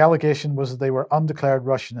 And the allegation was that they were undeclared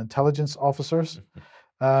Russian intelligence officers.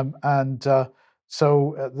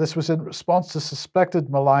 So this was in response to suspected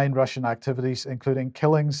malign Russian activities, including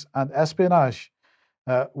killings and espionage.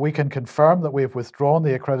 We can confirm that we have withdrawn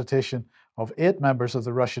the accreditation of 8 members of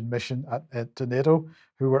the Russian mission to NATO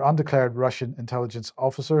who were undeclared Russian intelligence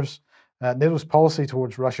officers. NATO's policy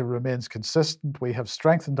towards Russia remains consistent. We have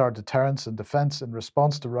strengthened our deterrence and defense in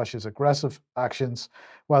response to Russia's aggressive actions,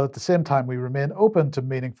 while at the same time we remain open to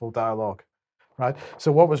meaningful dialogue. Right.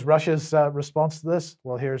 So what was Russia's response to this?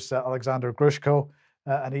 Well, here's Alexander Grushko,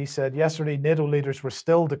 and he said, yesterday NATO leaders were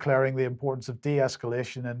still declaring the importance of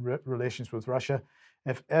de-escalation in relations with Russia.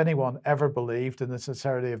 If anyone ever believed in the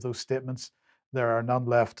sincerity of those statements, there are none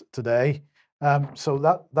left today.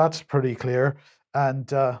 So that's pretty clear. And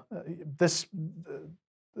this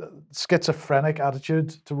schizophrenic attitude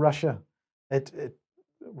to Russia,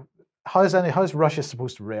 how is Russia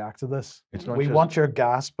supposed to react to this? We want your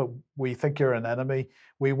gas, but we think you're an enemy.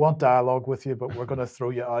 We want dialogue with you, but we're going to throw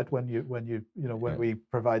you out when we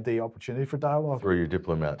provide the opportunity for dialogue. Throw your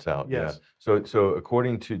diplomats out. Yes. Yeah. So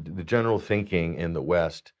according to the general thinking in the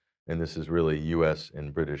West, and this is really U.S.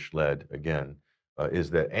 and British led again, is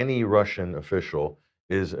that any Russian official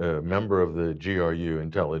is a member of the GRU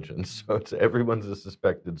intelligence. So everyone's a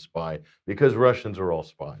suspected spy because Russians are all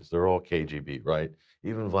spies. They're all KGB, right?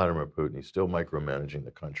 Even Vladimir Putin, he's still micromanaging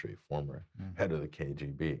the country, former head of the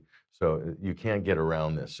KGB. So you can't get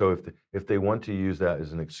around this. So if they want to use that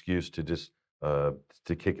as an excuse to just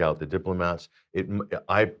to kick out the diplomats,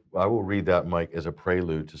 I will read that, Mike, as a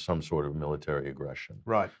prelude to some sort of military aggression.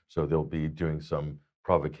 Right. So they'll be doing some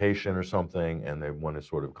provocation or something, and they want to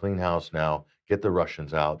sort of clean house now, get the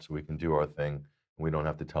Russians out so we can do our thing, and we don't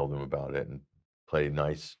have to tell them about it and play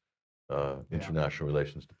nice international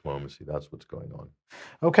relations diplomacy. That's what's going on.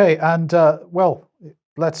 Okay, and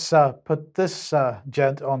let's put this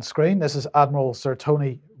gent on screen. This is Admiral Sir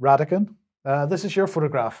Tony Radakin. This is your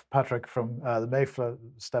photograph, Patrick, from the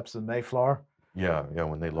steps of the Mayflower. Yeah,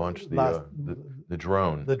 when they launched the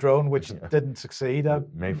drone. The drone, which didn't succeed.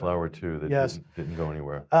 Mayflower 2, that didn't go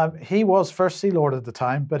anywhere. He was First Sea Lord at the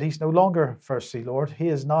time, but he's no longer First Sea Lord. He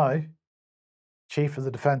is now Chief of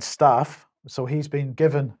the Defence Staff, so he's been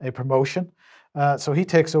given a promotion. So he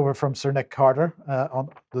takes over from Sir Nick Carter on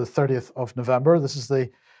the 30th of November. This is the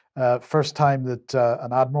first time that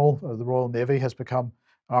an Admiral of the Royal Navy has become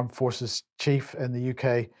Armed Forces Chief in the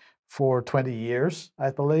UK for 20 years,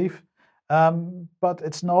 I believe. But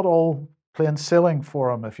it's not all plain sailing for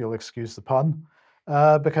him, if you'll excuse the pun,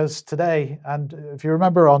 because today, and if you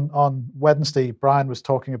remember on Wednesday, Brian was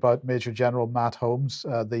talking about Major General Matt Holmes,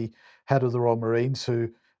 the head of the Royal Marines, who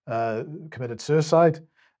committed suicide.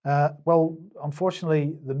 Well,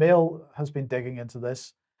 unfortunately, the Mail has been digging into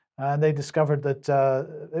this, and they discovered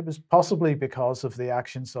that it was possibly because of the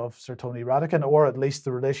actions of Sir Tony Radakin, or at least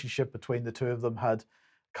the relationship between the two of them had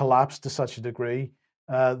collapsed to such a degree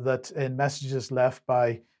that in messages left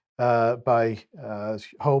by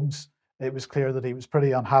Holmes, it was clear that he was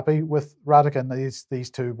pretty unhappy with Radakin. These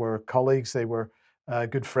two were colleagues. They were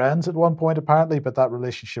good friends at one point, apparently, but that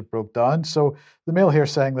relationship broke down. So the Mail here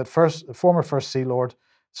saying that former First Sea Lord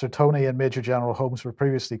Sir Tony and Major General Holmes were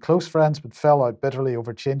previously close friends, but fell out bitterly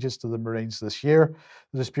over changes to the Marines this year.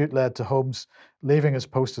 The dispute led to Holmes leaving his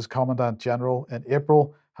post as Commandant General in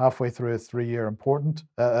April, halfway through a 3-year appointment.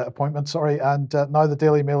 And now the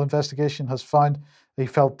Daily Mail investigation has found he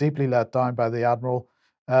felt deeply let down by the Admiral,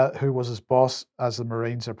 who was his boss, as the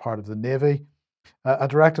Marines are part of the Navy. A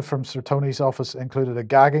directive from Sir Tony's office included a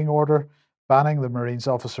gagging order banning the Marines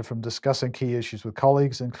officer from discussing key issues with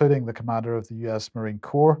colleagues, including the commander of the US Marine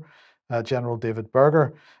Corps, General David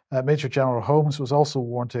Berger. Major General Holmes was also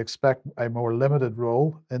warned to expect a more limited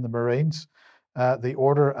role in the Marines. The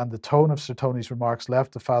order and the tone of Sir Tony's remarks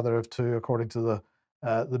left the father of two, according to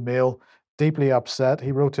the Mail, deeply upset.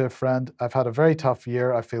 He wrote to a friend, "I've had a very tough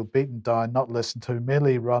year. I feel beaten down, not listened to,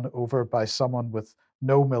 mainly run over by someone with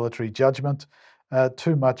no military judgment,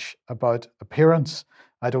 too much about appearance.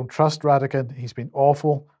 I don't trust Radican. He's been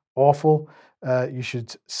awful, awful. You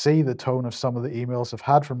should see the tone of some of the emails I've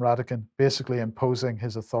had from Radican, basically imposing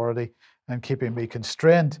his authority and keeping me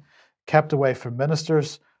constrained, kept away from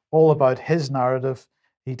ministers, all about his narrative.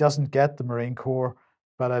 He doesn't get the Marine Corps,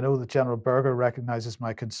 but I know that General Berger recognizes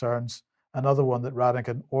my concerns. Another one that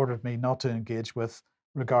Radican ordered me not to engage with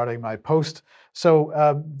regarding my post.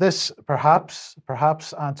 So this perhaps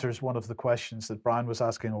answers one of the questions that Brian was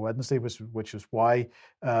asking on Wednesday, which was why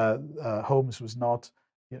Holmes was not,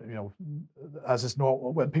 as is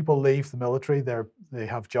normal, when people leave the military, they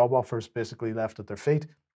have job offers basically left at their feet.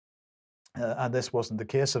 And this wasn't the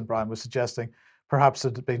case. And Brian was suggesting perhaps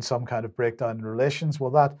there had been some kind of breakdown in relations.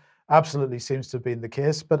 Well, that absolutely seems to have been the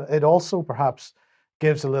case, but it also perhaps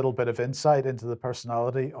gives a little bit of insight into the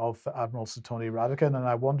personality of Admiral Suetonius Radakin, and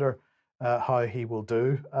I wonder how he will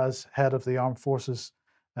do as head of the armed forces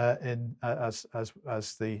as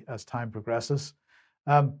time progresses.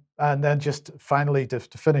 And then just finally to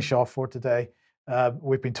finish off for today,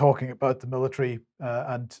 we've been talking about the military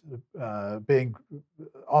and being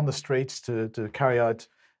on the streets to carry out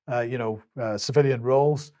civilian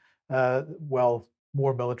roles. Well,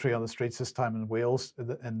 more military on the streets this time in Wales,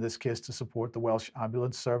 in this case to support the Welsh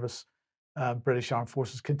Ambulance Service. British Armed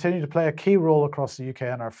Forces continue to play a key role across the UK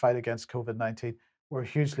in our fight against COVID-19. We're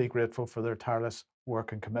hugely grateful for their tireless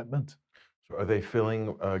work and commitment. So are they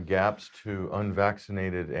filling gaps to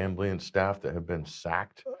unvaccinated ambulance staff that have been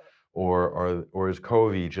sacked? Or is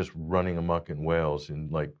Covey just running amok in Wales and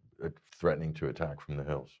threatening to attack from the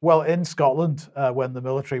hills? Well, in Scotland, when the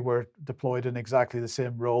military were deployed in exactly the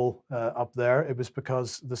same role up there, it was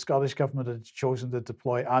because the Scottish government had chosen to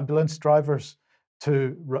deploy ambulance drivers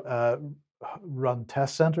to run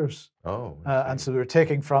test centres. Oh, and so they were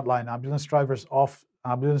taking frontline ambulance drivers off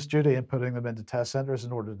ambulance duty and putting them into test centres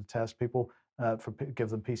in order to test people, give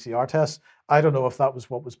them PCR tests. I don't know if that was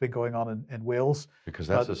what was been going on in Wales. Because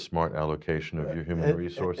that's a smart allocation of your human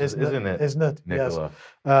resources, isn't it? Isn't it, Nicola?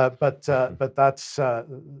 Yes. But that's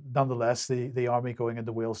nonetheless the army going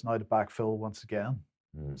into Wales now to backfill once again.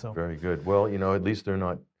 So very good. Well, at least they're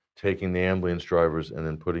not taking the ambulance drivers and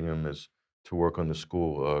then putting them to work on the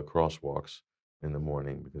school crosswalks in the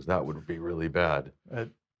morning, because that would be really bad.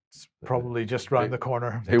 It's probably just around the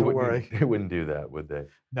corner. They Don't worry. They wouldn't do that, would they?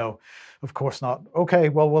 No, of course not. Okay,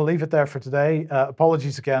 well, we'll leave it there for today.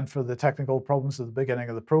 Apologies again for the technical problems at the beginning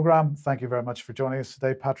of the program. Thank you very much for joining us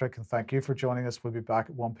today, Patrick, and thank you for joining us. We'll be back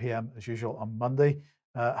at 1 p.m. as usual on Monday.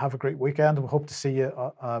 Have a great weekend. We hope to see you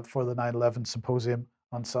for the 9/11 symposium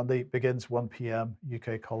on Sunday. Begins 1 p.m.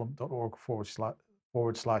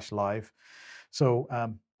 ukcolumn.org/live. So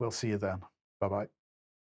we'll see you then. Bye-bye.